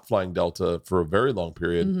stopped flying Delta for a very long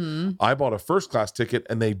period. I bought a first class ticket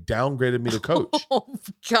and they downgraded me to coach. Oh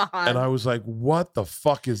God. And I was like, what the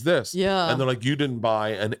fuck is this? Yeah. And they're like, you didn't buy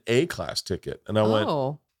an A class ticket. And I went,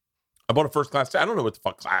 I bought a first class ticket. I don't know what the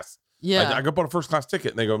fuck class. Yeah. I bought a first class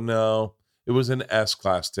ticket and they go, no, it was an S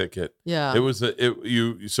class ticket. Yeah. It was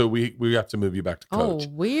so we have to move you back to coach. Oh,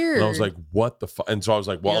 weird. And I was like, what the fuck? And so I was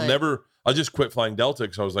like, well, I'll just quit flying Delta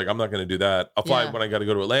because I was like, I'm not going to do that. I'll fly when I got to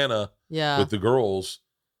go to Atlanta with the girls.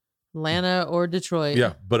 Atlanta or Detroit.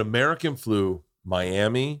 Yeah. But American flew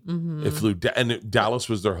Miami. It flew, Dallas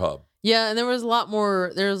was their hub. Yeah. And there was a lot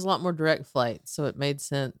more direct flights. So it made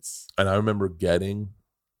sense. And I remember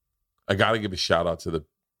I got to give a shout out to the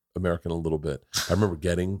American a little bit. I remember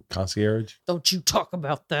getting concierge. Don't you talk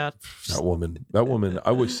about that. That woman,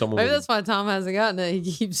 I wish someone Maybe that's why Tom hasn't gotten it.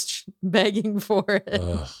 He keeps begging for it.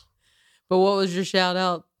 But what was your shout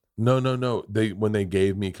out? No. When they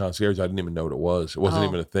gave me concierge, I didn't even know what it was. It wasn't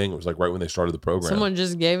even a thing. It was like right when they started the program. Someone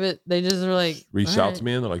just gave it. They just were like, reached out to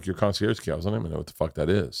me and they're like, your concierge key. I was like, I don't even know what the fuck that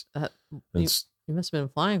is. You must have been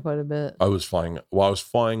flying quite a bit. I was flying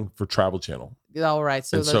for Travel Channel. All right.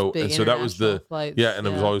 So that was the flights. Yeah, and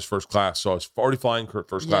it was always first class. So I was already flying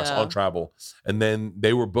first class on Travel. And then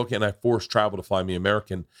they were booking and I forced Travel to fly me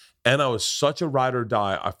American. And I was such a ride or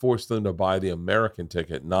die, I forced them to buy the American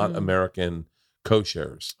ticket, not American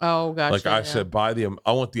co-shares. Oh, gotcha. Like I said,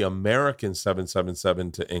 I want the American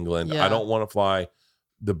 777 to England. Yeah. I don't want to fly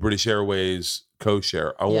the British Airways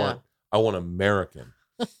co-share. I want American.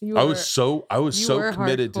 I was so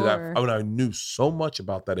committed to that. I mean, I knew so much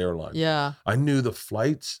about that airline. Yeah. I knew the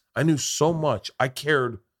flights. I knew so much. I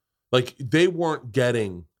cared. Like they weren't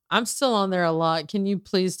getting. I'm still on there a lot. Can you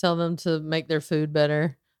please tell them to make their food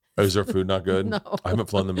better? Oh, is their food not good? No. I haven't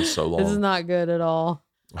flown them in so long. This is not good at all.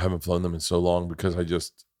 I haven't flown them in so long because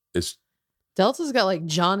Delta's got like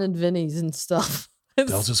John and Vinny's and stuff.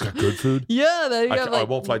 Delta's got good food? Yeah. I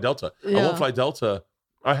won't fly Delta. Yeah. I won't fly Delta.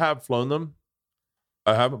 I have flown them.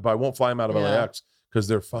 I haven't, but I won't fly them out of LAX because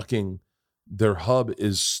their hub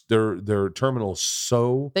is their terminal is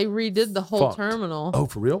so. They redid the whole terminal. Oh,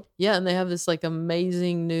 for real? Yeah, and they have this like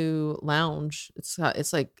amazing new lounge.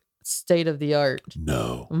 It's like state of the art.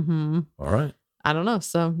 No. All right. I don't know.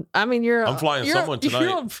 So I mean, I'm flying someone tonight.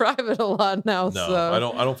 You're on private a lot now. No, so. I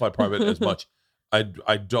don't fly private as much. I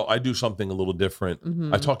do something a little different.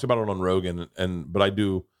 I talked about it on Rogan, but I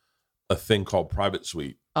do a thing called private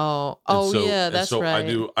suite. Yeah, that's right. I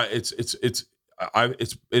do.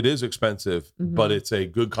 it is expensive, but it's a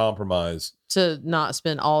good compromise to not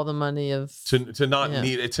spend all the money of to not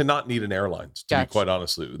need an airline, to be quite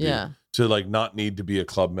honestly with you. To like not need to be a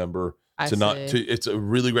club member, it's a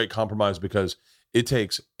really great compromise because it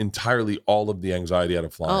takes entirely all of the anxiety out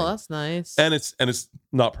of flying. Oh, that's nice. And it's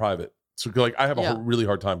not private. So like I have a really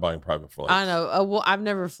hard time buying private flights. I know. Well, I've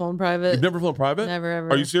never flown private. You've never flown private? Never, ever.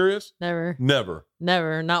 Are you serious? Never.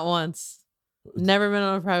 Never, not once. Never been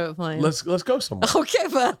on a private plane. Let's go somewhere. Okay,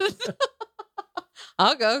 bud.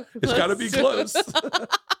 I'll go. It's got to be close.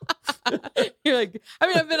 You're like, I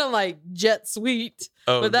mean, I've been on like Jet Suite,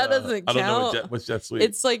 but that doesn't count. I don't know what's Jet Suite.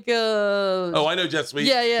 It's like I know Jet Suite.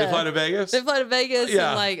 Yeah. They fly to Vegas. They fly to Vegas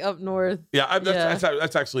and like up north. Yeah,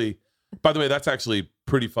 that's actually. By the way, that's actually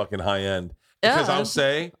pretty fucking high end. Because I'll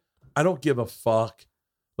say, I don't give a fuck.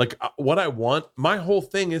 Like what I want, my whole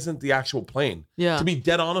thing isn't the actual plane. Yeah. To be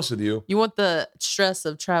dead honest with you, you want the stress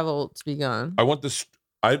of travel to be gone. I want this.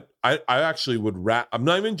 I actually would. I'm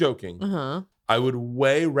not even joking. I would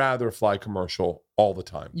way rather fly commercial all the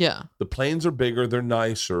time. Yeah. The planes are bigger. They're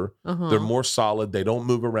nicer. They're more solid. They don't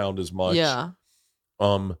move around as much. Yeah.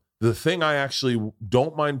 The thing I actually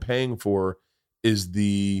don't mind paying for is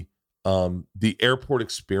the airport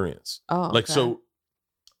experience. Oh, okay. Like so.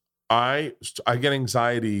 I get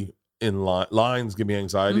anxiety in lines. Give me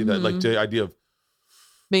anxiety. That like the idea of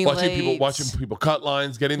being watching people cut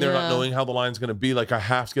lines, getting there, not knowing how the line's going to be. Like I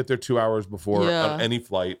have to get there 2 hours before on any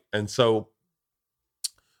flight, and so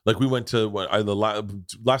like we went to the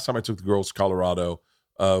last time I took the girls to Colorado.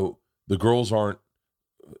 The girls don't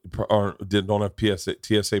have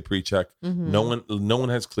TSA pre-check. No one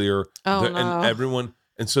has clear. And everyone.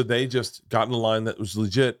 And so they just got in a line that was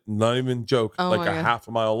legit, not even joke, like a half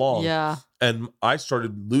a mile long. Yeah. And I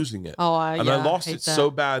started losing it. I lost it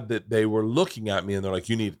so bad that they were looking at me and they're like,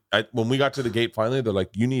 when we got to the gate finally, they're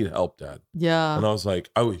like, you need help, Dad. Yeah. And I was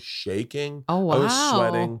like, I was shaking. Oh, wow. I was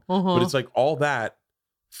sweating. But it's like all that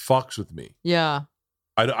fucks with me. Yeah.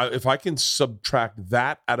 If I can subtract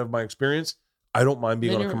that out of my experience, I don't mind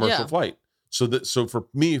being on a commercial flight. So for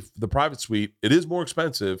me, the private suite, it is more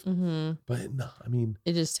expensive, but I mean,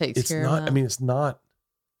 it just takes care of that. I mean, it's not.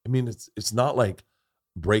 I mean, it's not like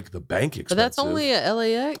break the bank expensive. But that's only at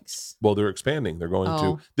LAX. Well, they're expanding. They're going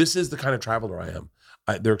to. This is the kind of traveler I am.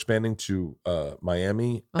 They're expanding to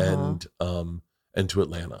Miami and to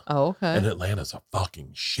Atlanta. Oh, okay. And Atlanta's a fucking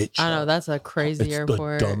shit show. I know, that's a crazy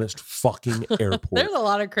airport. The dumbest fucking airport. There's a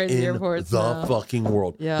lot of crazy airports in the fucking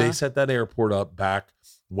world. Yeah. They set that airport up back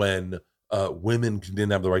when women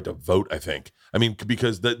didn't have the right to vote, I think. I mean,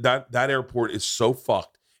 because that airport is so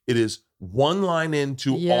fucked. It is one line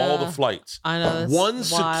into all the flights. I know. One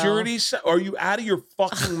security Are you out of your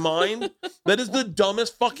fucking mind? That is the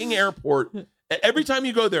dumbest fucking airport. Every time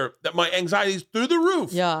you go there, that my anxiety is through the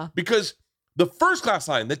roof. Yeah. Because the first class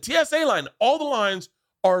line, the TSA line, all the lines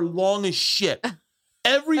are long as shit.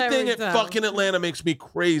 Everything at fucking Atlanta makes me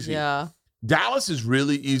crazy. Yeah. Dallas is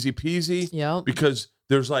really easy peasy. Yeah. Because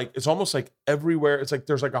there's like, it's almost like everywhere. It's like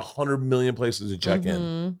there's like 100 million places to check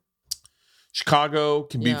in. Chicago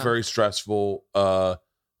can be very stressful. Fuck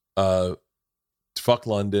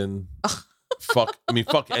London. Fuck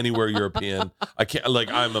anywhere European. I can't, like,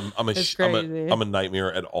 I'm a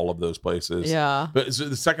nightmare at all of those places. Yeah. But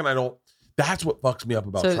the second that's what fucks me up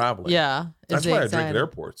about traveling. Yeah. That's why I drink at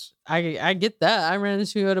airports. I get that. I ran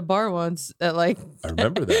into you at a bar once at like, I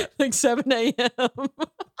remember that. like 7 a.m.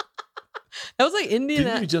 That was like Indiana.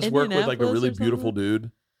 Didn't you just work with like a really beautiful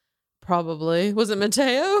dude? Probably. Was it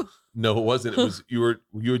Mateo? No, it wasn't. It was you were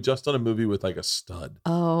just on a movie with like a stud.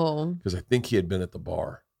 Oh. Because I think he had been at the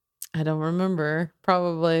bar. I don't remember.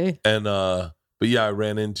 Probably. And but yeah, I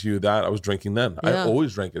ran into that. I was drinking then. Yeah. I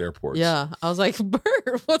always drank at airports. Yeah. I was like,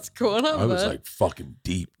 Bert, what's going on? I was like fucking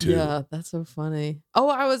deep too. Yeah, that's so funny. Oh,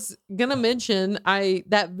 I was gonna mention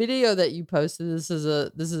that video that you posted. This is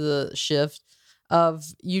a shift of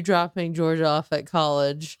you dropping Georgia off at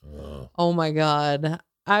college. Oh my God.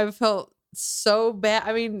 I felt so bad.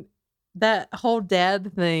 I mean, that whole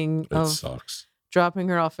dad thing It sucks. Dropping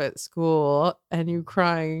her off at school and you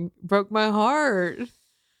crying broke my heart.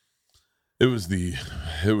 It was the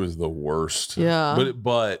worst. Yeah.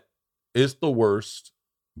 But it's the worst,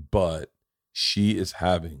 but she is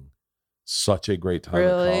having such a great time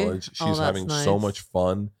at college. She's having so much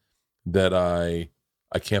fun that I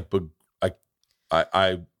can't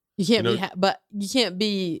you can't but you can't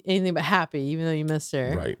be anything but happy, even though you missed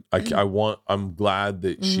her. Right. I'm glad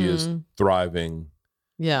that she is thriving.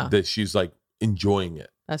 Yeah. That she's like enjoying it.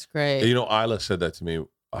 That's great. And, Isla said that to me.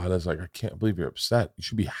 Isla's like, I can't believe you're upset. You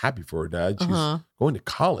should be happy for her, Dad. She's going to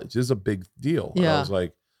college. This is a big deal. Yeah. And I was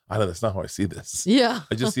like, I know that's not how I see this. Yeah.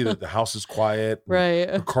 I just see that the house is quiet.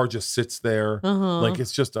 Right. The car just sits there. Like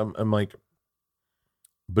it's just I'm like,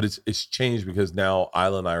 but it's changed because now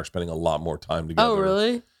Isla and I are spending a lot more time together. Oh,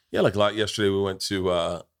 really? Yeah, like yesterday we went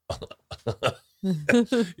to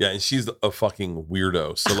yeah, and she's a fucking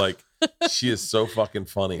weirdo. So like she is so fucking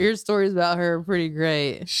funny. Your stories about her are pretty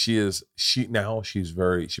great. She's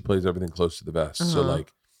very, she plays everything close to the vest. So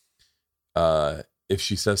like if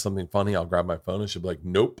she says something funny, I'll grab my phone and she'll be like,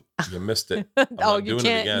 nope, you missed it. I'm not doing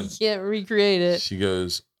it again. You can't recreate it. She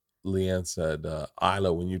goes, Leanne said,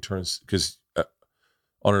 Isla, when you turn, because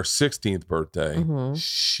on her 16th birthday,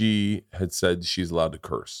 she had said she's allowed to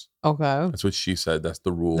curse. Okay. That's what she said. That's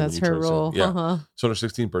the rule. That's her rule. Yeah. So on her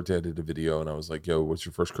 16th birthday, I did a video and I was like, yo, what's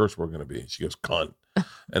your first curse word going to be? And she goes, cunt.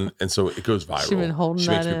 And so it goes viral. She's been holding she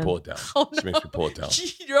makes that me in. pull it down. Oh, she makes me pull it down.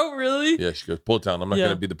 Oh, really? Yeah. She goes, pull it down. I'm not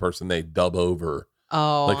going to be the person they dub over.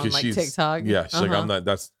 Oh, like, on like TikTok? Yeah. She's like,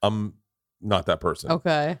 I'm not that person.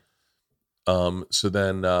 Okay. So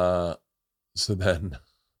then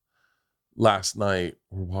last night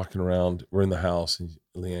we're walking around, we're in the house and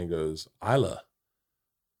Leanne goes, Isla,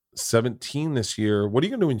 17 this year. What are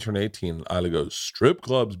you gonna do when you turn 18? Isla goes, strip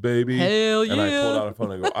clubs, baby. Hell yeah. And I pulled out a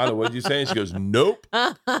phone. I go, Isla, what did you say? And she goes, nope,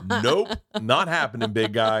 not happening,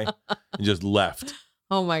 big guy. And just left.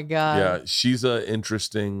 Oh my God. Yeah, she's a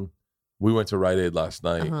interesting. We went to Rite Aid last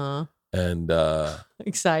night, and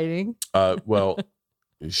exciting. Well,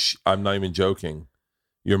 I'm not even joking.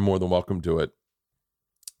 You're more than welcome to it.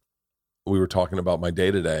 We were talking about my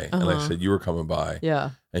day today, and I said you were coming by.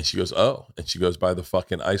 Yeah. And she goes, oh, and she goes by the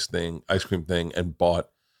fucking ice cream thing, and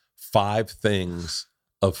bought 5 things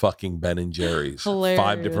of fucking Ben and Jerry's. Hilarious.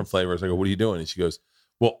 5 different flavors. I go, what are you doing? And she goes,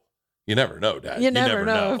 well, you never know, Dad. You never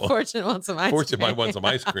know. Fortune wants some ice cream. Fortune might want some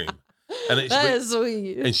ice cream. And that is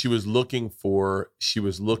sweet. And she was looking for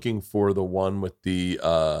the one with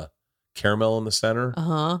the caramel in the center.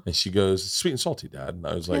 And she goes, it's sweet and salty, Dad. And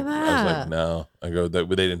I was like, no. I go, they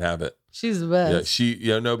didn't have it. She's the best.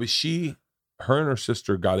 Yeah, but her and her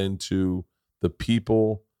sister got into the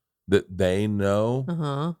people that they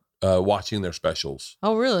know watching their specials.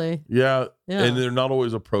 Oh, really? Yeah. And they're not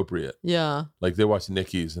always appropriate. Yeah. Like they watched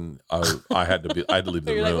Nikki's and I had to leave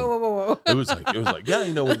the room. Like, whoa. It was like, yeah,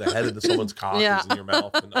 you know, when the head of someone's cock is in your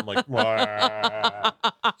mouth. And I'm like,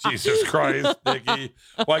 Jesus Christ, Nikki,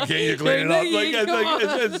 why can't you clean it up?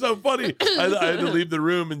 It's so funny. I had to leave the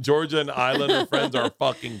room and Georgia and Isla and her friends are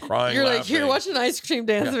fucking crying. You're like, here, watch an ice cream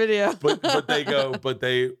dance video.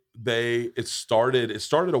 It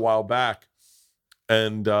started a while back.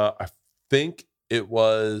 And I think it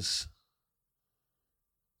was,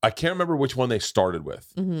 I can't remember which one they started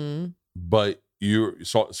with, but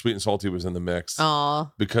Sweet and Salty was in the mix.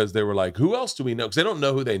 Because they were like, who else do we know? Because they don't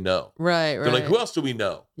know who they know. Right. They're like, who else do we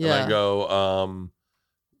know? Yeah. And I go,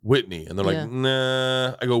 Whitney. And they're like,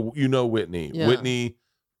 nah. I go, you know Whitney. Yeah. Whitney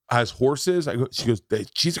has horses. I go, she goes,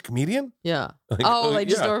 she's a comedian? Yeah. Like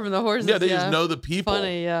just over from the horses. Yeah, they just know the people.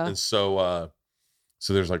 Funny, yeah. And so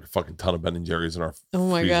there's like a fucking ton of Ben and Jerry's in our Oh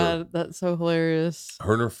my freezer. God, that's so hilarious.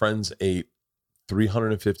 Her and her friends ate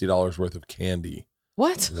 $350 worth of candy.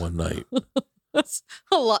 What? One night. That's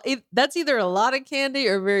a lot. That's either a lot of candy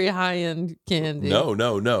or very high end candy.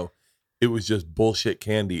 No. It was just bullshit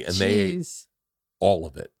candy, and they ate all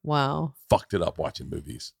of it. Wow. Fucked it up watching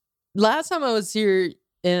movies. Last time I was here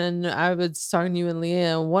and I was talking to you and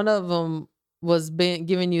Leanne, one of them was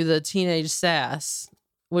giving you the teenage sass.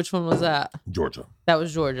 Which one was that? Georgia. That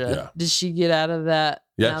was Georgia. Yeah. Did she get out of that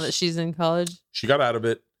now that she's in college? She got out of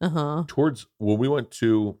it. We went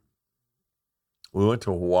to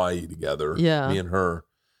Hawaii together. Yeah. Me and her.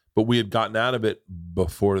 But we had gotten out of it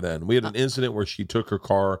before then. We had an incident where she took her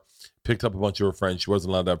car, picked up a bunch of her friends. She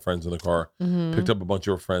wasn't allowed to have friends in the car. Picked up a bunch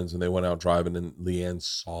of her friends and they went out driving and Leanne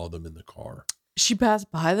saw them in the car. She passed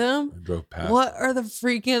by them? I drove past. What are the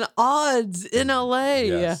freaking odds in LA?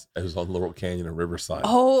 Yes. It was on Laurel Canyon and Riverside.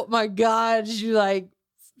 Oh my God. Leanne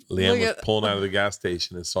was pulling out of the gas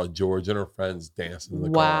station and saw George and her friends dancing in the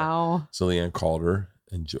car. Wow. So Leanne called her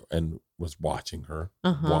and was watching her.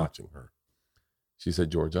 She said,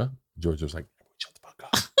 Georgia. Georgia was like, shut the fuck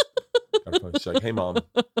up. She's like, hey, Mom.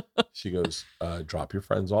 She goes, drop your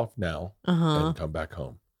friends off now and come back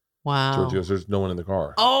home. Wow. Georgia goes, there's no one in the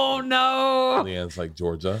car. Oh, no. Leanne's like,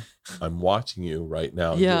 Georgia, I'm watching you right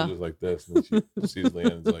now. Yeah. Georgia's like this. And she sees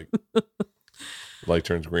Leanne. It's like, the light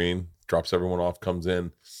turns green, drops everyone off, comes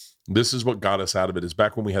in. This is what got us out of it. Is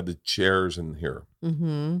back when we had the chairs in here.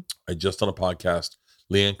 I just on a podcast.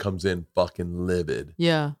 Leanne comes in fucking livid.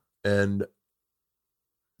 Yeah. And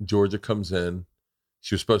Georgia comes in.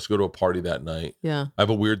 She was supposed to go to a party that night. Yeah. I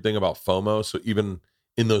have a weird thing about FOMO. So even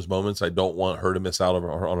in those moments, I don't want her to miss out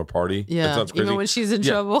on a party. Yeah. That sounds crazy. Even when she's in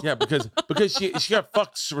trouble. Yeah, because she got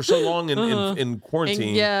fucked for so long in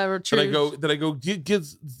quarantine. And, that I go get.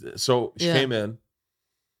 So she came in.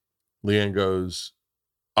 Leanne goes,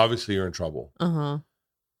 obviously you're in trouble.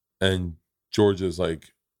 And Georgia's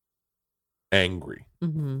like angry.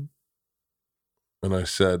 And I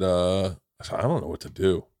said, I don't know what to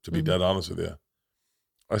do, to be dead honest with you.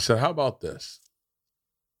 I said, how about this?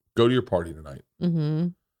 Go to your party tonight.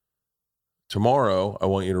 Tomorrow, I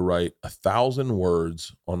want you to write 1,000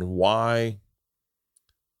 words on why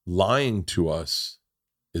lying to us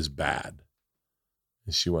is bad.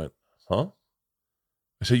 And she went, huh?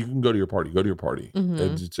 I said, you can go to your party. Go to your party.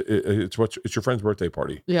 It's your friend's birthday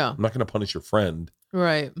party. Yeah. I'm not going to punish your friend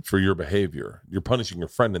for your behavior. You're punishing your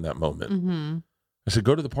friend in that moment. I said,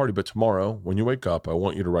 go to the party, but tomorrow when you wake up, I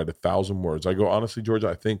want you to write 1,000 words. I go, honestly, Georgia,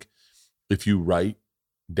 I think if you write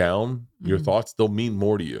down your thoughts, they'll mean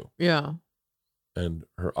more to you. Yeah. And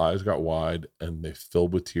her eyes got wide and they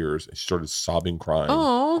filled with tears and she started sobbing, crying.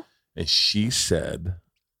 Oh. And she said,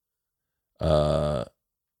 I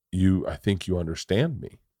think you understand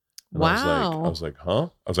me. And wow. I was like, huh?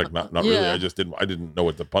 I was like, not really. I didn't know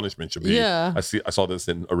what the punishment should be. Yeah. I saw this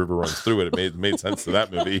in A River Runs Through It. It made sense to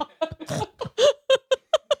that movie.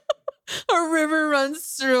 A river runs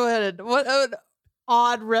through it. What an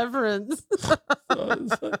odd reference. I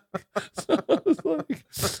was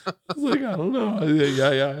like, I don't know. Yeah,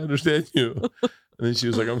 I understand you. And then she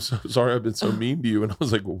was like, I'm so sorry I've been so mean to you. And I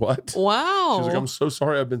was like, what? Wow. She was like, I'm so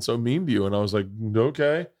sorry I've been so mean to you. And I was like,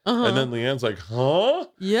 okay. And then Leanne's like, huh?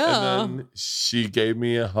 Yeah. And then she gave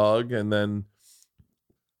me a hug and then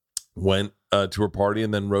went to her party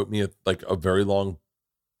and then wrote me a very long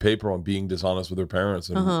paper on being dishonest with her parents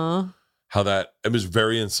and how that it was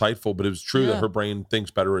very insightful, but it was true that her brain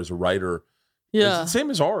thinks better as a writer. Yeah. It's the same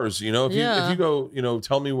as ours. You know, if you go,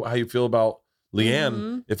 tell me how you feel about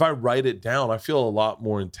Leanne, if I write it down, I feel a lot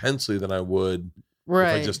more intensely than I would if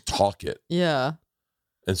I just talk it. Yeah.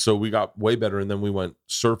 And so we got way better. And then we went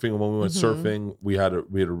surfing. And when we went surfing, we had a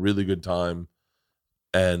really good time.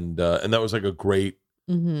 And that was like a great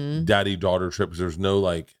daddy-daughter trip because there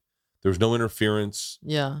was no interference.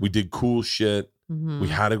 Yeah. We did cool shit. We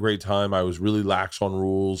had a great time. I was really lax on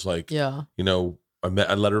rules. I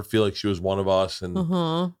let her feel like she was one of us. And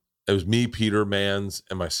it was me, Peter, Mans,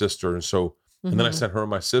 and my sister. And so, and then I sent her and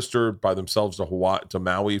my sister by themselves to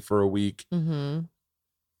Maui for a week. And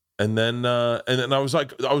then I was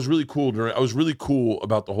like, I was really cool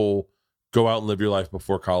about the whole go out and live your life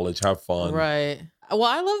before college, have fun. Right. Well,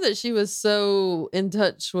 I love that she was so in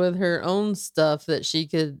touch with her own stuff that she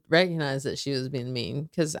could recognize that she was being mean.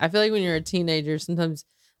 Because I feel like when you're a teenager, sometimes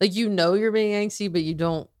you're being angsty, but you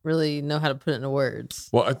don't really know how to put it into words.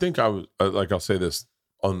 Well, I think I was I'll say this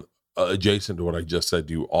on adjacent to what I just said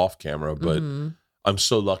to you off camera, but I'm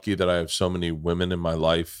so lucky that I have so many women in my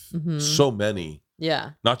life, so many.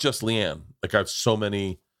 Yeah. Not just Leanne. I have so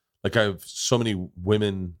many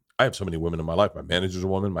women. I have so many women in my life. My manager's a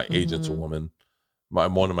woman. My agent's a woman.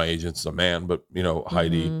 One of my agents is a man, but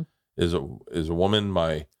Heidi is a woman.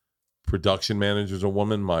 My production manager's a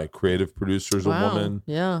woman. My creative producer's a woman.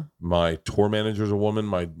 Yeah. My tour manager's a woman.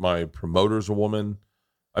 My promoter's a woman.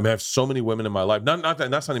 I mean, I have so many women in my life. Not that,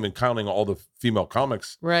 and that's not even counting all the female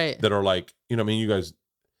comics, right? That are you guys.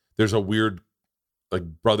 There's a weird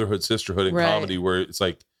brotherhood, sisterhood in comedy where it's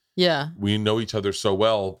we know each other so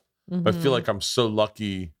well. But I feel like I'm so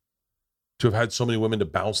lucky to have had so many women to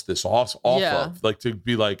bounce this off of, to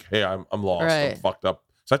be like, hey, I'm lost, I'm fucked up.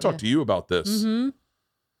 So I talked to you about this.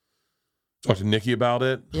 Talked to Nikki about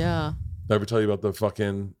it. Yeah. Did I ever tell you about the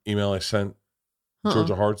fucking email I sent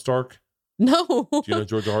Georgia Hardstark? No. Do you know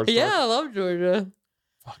Georgia Hardstark? Yeah, I love Georgia.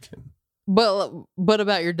 Fucking. But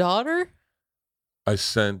about your daughter? I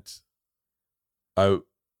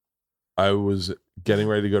was getting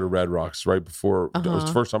ready to go to Red Rocks right before. It was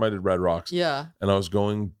the first time I did Red Rocks. Yeah. And I was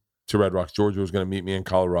going to Red Rocks. Georgia was going to meet me in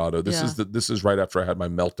Colorado. This is right after I had my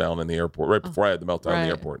meltdown in the airport. Right before I had the meltdown in the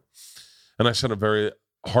airport. And I sent a very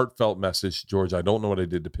heartfelt message, Georgia. I don't know what I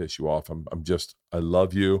did to piss you off. I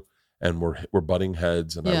love you, and we're butting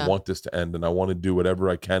heads, and I want this to end, and I want to do whatever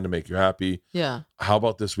I can to make you happy. Yeah. How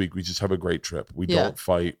about this week? We just have a great trip. We don't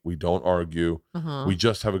fight. We don't argue. We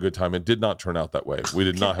just have a good time. It did not turn out that way. We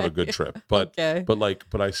did not have a good trip. But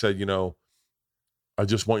but I said, I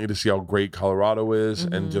just want you to see how great Colorado is,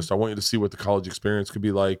 and I want you to see what the college experience could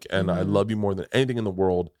be like. And I love you more than anything in the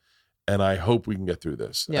world, and I hope we can get through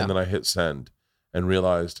this. Yeah. And then I hit send and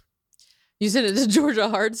realized you sent it to Georgia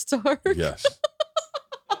Hardstark. Yes.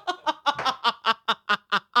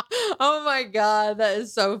 Oh my my God, that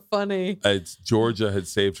is so funny. It's Georgia had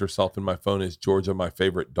saved herself in my phone as Georgia, my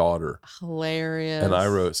favorite daughter. Hilarious. And I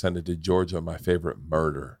wrote, send it to Georgia, my favorite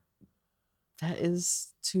murder. That is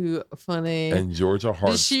too funny. And Georgia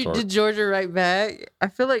Hardstark. Did Georgia write back? I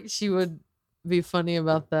feel like she would be funny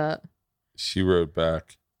about that. She wrote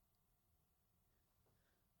back.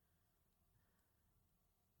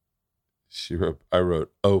 I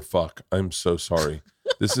wrote, oh, fuck. I'm so sorry.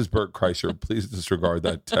 This is Bert Kreischer. Please disregard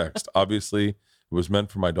that text. Obviously, it was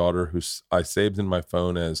meant for my daughter, who I saved in my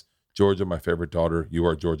phone as Georgia, my favorite daughter. You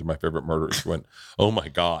are Georgia, my favorite murderer. She went, oh, my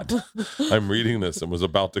God. I'm reading this and was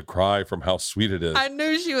about to cry from how sweet it is. I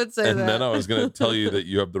knew she would say that. And then I was going to tell you that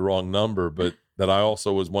you have the wrong number, but that I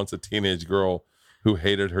also was once a teenage girl who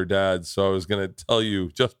hated her dad. So I was going to tell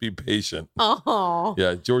you, just be patient. Oh,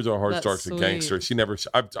 yeah. Georgia Hardstark's a gangster. She never,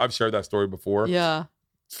 I've shared that story before. Yeah.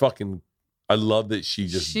 It's fucking, I love that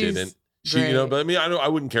she's didn't. She, you know, but I mean, I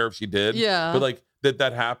wouldn't care if she did. Yeah. But like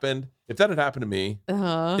that happened. If that had happened to me,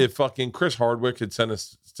 if fucking Chris Hardwick had sent a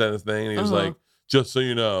thing and he was like, just so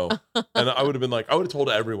you know, and I would have been like, I would have told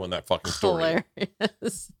everyone that fucking story.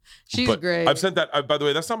 Hilarious. She's great. I've sent that. By the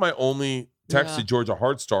way, that's not my only text to Georgia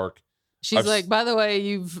Hardstark. She's like, by the way,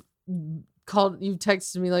 you've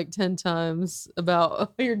texted me like 10 times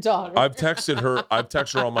about your daughter. I've texted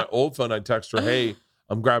her on my old phone. I text her, hey,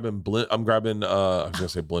 I'm grabbing I was gonna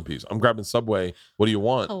say Blimpies. I'm grabbing Subway. What do you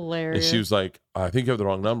want? Hilarious. And she was like, I think you have the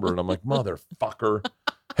wrong number. And I'm like, motherfucker.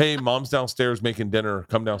 Hey, mom's downstairs making dinner.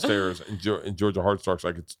 Come downstairs. And Georgia Hardstark's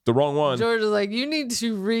like, it's the wrong one. Georgia's like, you need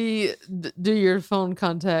to redo your phone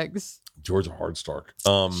contacts. Georgia Hardstark.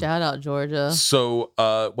 Shout out Georgia. So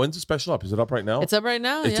when's the special up? Is it up right now? It's up right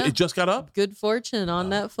now. Yeah. It just got up? Good Fortune on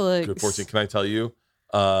Netflix. Good Fortune. Can I tell you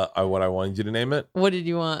what I wanted you to name it? What did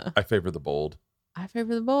you want? I favor the bold. I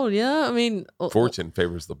favor the bold. Yeah. I mean, Fortune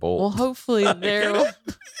favors the bold. Well, hopefully there will.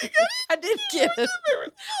 I did get it.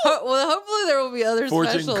 Well, hopefully there will be other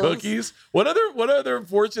Fortune specials. cookies. What other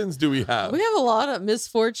fortunes do we have? We have a lot of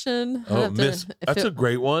Misfortune. That's a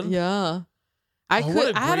great one. Yeah. I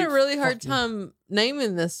had a really hard time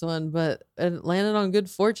naming this one, but it landed on Good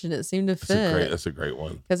Fortune. It seemed to fit. That's a great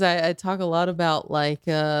one. Because I talk a lot about like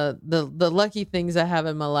the lucky things I have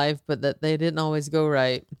in my life, but that they didn't always go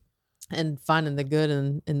right, and finding the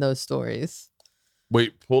good in those stories.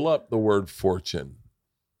 Wait, pull up the word fortune.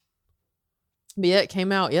 But yeah, it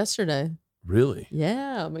came out yesterday. Really?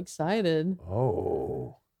 Yeah, I'm excited.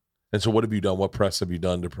 Oh. And so what have you done? What press have you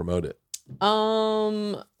done to promote it?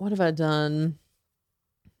 What have I done?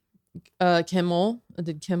 Kimmel. I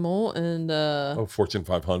did Kimmel and Fortune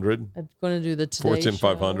 500. I'm going to do the Today Fortune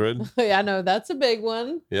Show. 500. Yeah, I know that's a big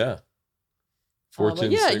one. Yeah.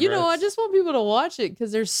 Fortune. Yeah, cigarettes. you know, I just want people to watch it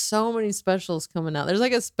because there's so many specials coming out. There's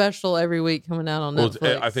like a special every week coming out on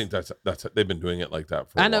Netflix. I think that's they've been doing it like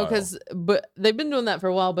that for a while. I know, but they've been doing that for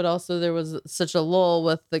a while, but also there was such a lull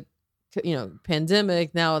with the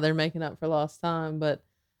pandemic. Now they're making up for lost time. But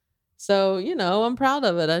so, I'm proud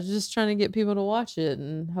of it. I'm just trying to get people to watch it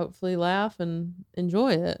and hopefully laugh and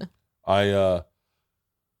enjoy it.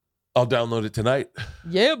 I'll download it tonight.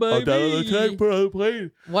 Yeah, baby. I'll download it tonight, put it on the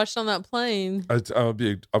plane. Watched on that plane. I'll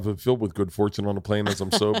be filled with good fortune on the plane as I'm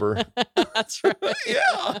sober. That's right.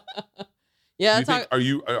 Yeah. Yeah. Are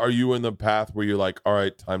you in the path where you're like, all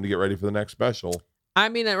right, time to get ready for the next special? I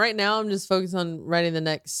mean, right now I'm just focused on writing the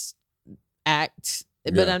next act,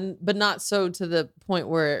 but not so to the point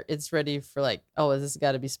where it's ready for like, oh, this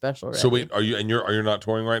got to be special. Ready. So wait, are you not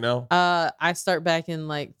touring right now? I start back in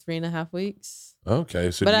like 3.5 weeks. Okay,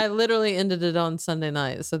 so I literally ended it on Sunday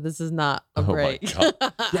night, so this is not a break. My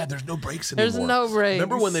God. Yeah, there's no breaks anymore. There's no breaks.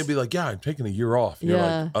 Remember when they'd be like, "Yeah, I'm taking a year off."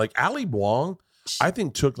 You're like Ali Wong, I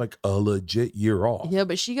think took like a legit year off. Yeah,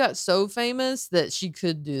 but she got so famous that she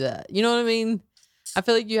could do that. You know what I mean? I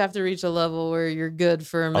feel like you have to reach a level where you're good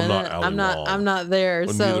for a minute. I'm not there.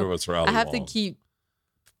 Well, so neither of us are Ali I have Wong. to keep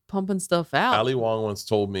pumping stuff out. Ali Wong once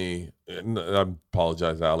told me, and I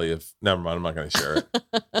apologize, Ali, never mind, I'm not going to share it.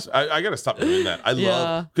 So I got to stop doing that. I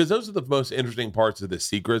love, because those are the most interesting parts of the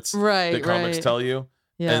secrets that comics tell you.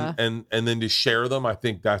 Yeah. And then to share them, I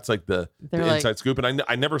think that's like the inside scoop. And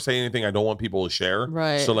I never say anything I don't want people to share.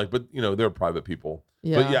 Right. So like, but they're private people.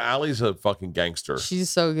 Yeah. But yeah, Ali's a fucking gangster. She's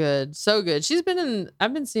so good. So good.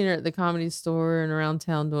 I've been seeing her at the Comedy Store and around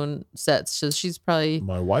town doing sets. So she's probably.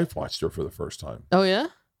 My wife watched her for the first time. Oh, yeah?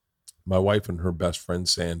 My wife and her best friend,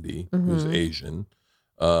 Sandy, who's Asian,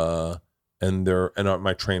 and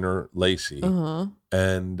my trainer, Lacey.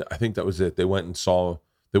 And I think that was it. They went to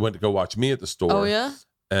go watch me at the store. Oh, yeah?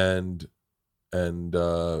 And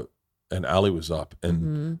and Ali was up,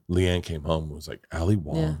 and Leanne came home and was like, Ali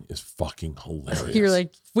Wong is fucking hilarious. You're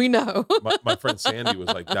like, we know. my friend Sandy was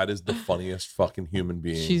like, that is the funniest fucking human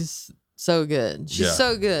being. She's so good. She's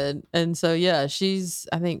so good. And so, yeah, I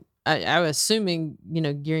think, I was assuming,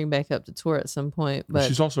 gearing back up to tour at some point. But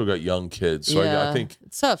she's also got young kids. So I think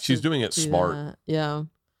it's tough she's doing it smart. That. Yeah.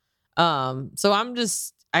 So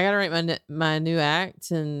I got to write my new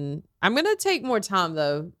act, and I'm going to take more time,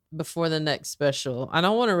 though, before the next special. I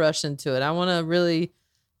don't want to rush into it. I want to really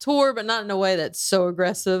tour, but not in a way that's so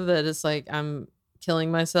aggressive that it's like I'm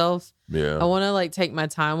killing myself. Yeah. I want to like take my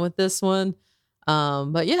time with this one.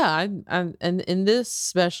 But yeah, and in this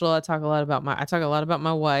special, I talk a lot about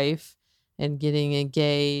my wife and getting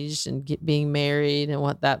engaged and being married and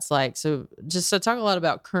what that's like. So I talk a lot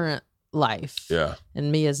about current life. Yeah.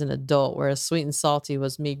 And me as an adult, whereas Sweet and Salty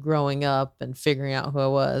was me growing up and figuring out who I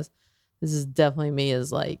was. This is definitely me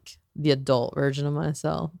as like the adult version of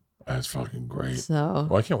myself. That's fucking great. So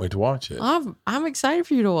I can't wait to watch it. I'm excited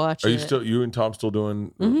for you to watch it. Are you and Tom still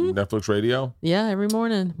doing Netflix radio? Yeah, every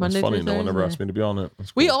morning. That's Monday funny. through No one ever Thursday. asked me to be on it.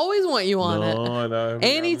 That's cool. We always want you on it. I know.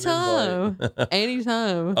 Anytime.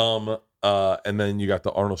 Anytime. And then you got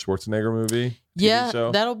the Arnold Schwarzenegger movie. Yeah,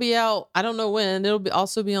 show. that'll be out. I don't know when. It'll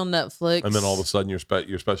also be on Netflix. And then all of a sudden your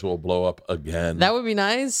special will blow up again. That would be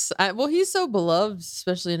nice. Well, he's so beloved,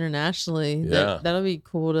 especially internationally. Yeah. That'll be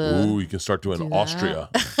cool to. Ooh, you can start doing Austria.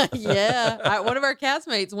 Yeah. One of our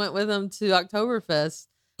castmates went with him to Oktoberfest.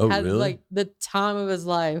 Oh, Had really? like the time of his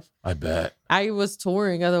life. I bet. I was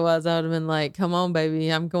touring, otherwise I would have been like, "Come on, baby,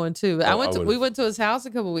 I'm going too." But we went to his house a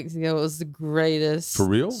couple weeks ago. It was the greatest. For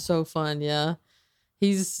real? So fun, yeah.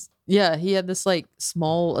 He had this like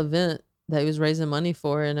small event that he was raising money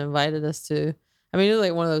for and invited us to. I mean, it was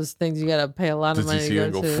like one of those things you got to pay a lot of money to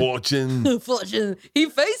go to. Fortune. Fortune. He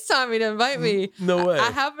FaceTimed me to invite me. No way. I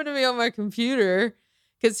happened to be on my computer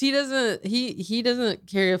because he doesn't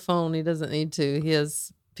carry a phone. He doesn't need to. He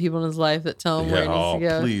has people in his life that tell him where he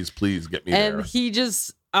needs to go. Please get me and there. he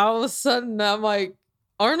just all of a sudden I'm like,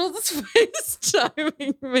 Arnold's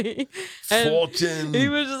FaceTiming me. And Fortune. he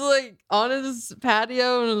was just like on his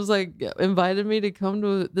patio and it was like invited me to come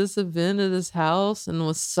to this event at his house and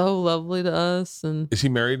was so lovely to us. And is he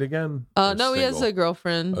married again? No, he has a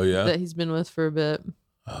girlfriend that he's been with for a bit.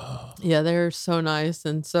 Oh. Yeah, they're so nice.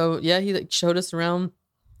 And so he like showed us around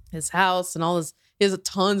his house and all this. He has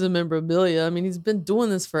tons of memorabilia. I mean, he's been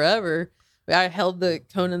doing this forever. I held the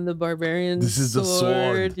Conan the Barbarian This is sword. the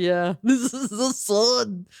sword. Yeah. This is the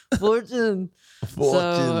sword. Fortune.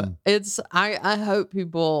 So I hope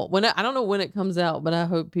people, I don't know when it comes out, but I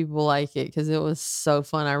hope people like it because it was so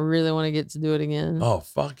fun. I really want to get to do it again. Oh,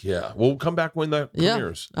 fuck yeah. We'll come back when that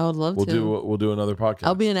premieres. I would love to. We'll do another podcast.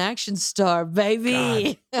 I'll be an action star,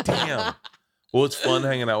 baby. God damn. Well, it's fun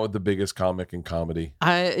hanging out with the biggest comic in comedy.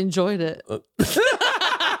 I enjoyed it.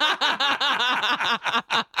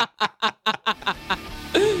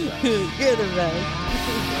 You're the best.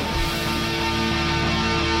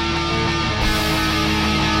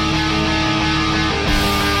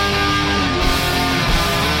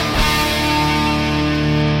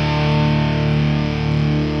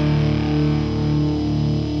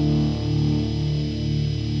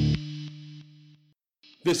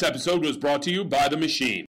 This episode was brought to you by The Machine.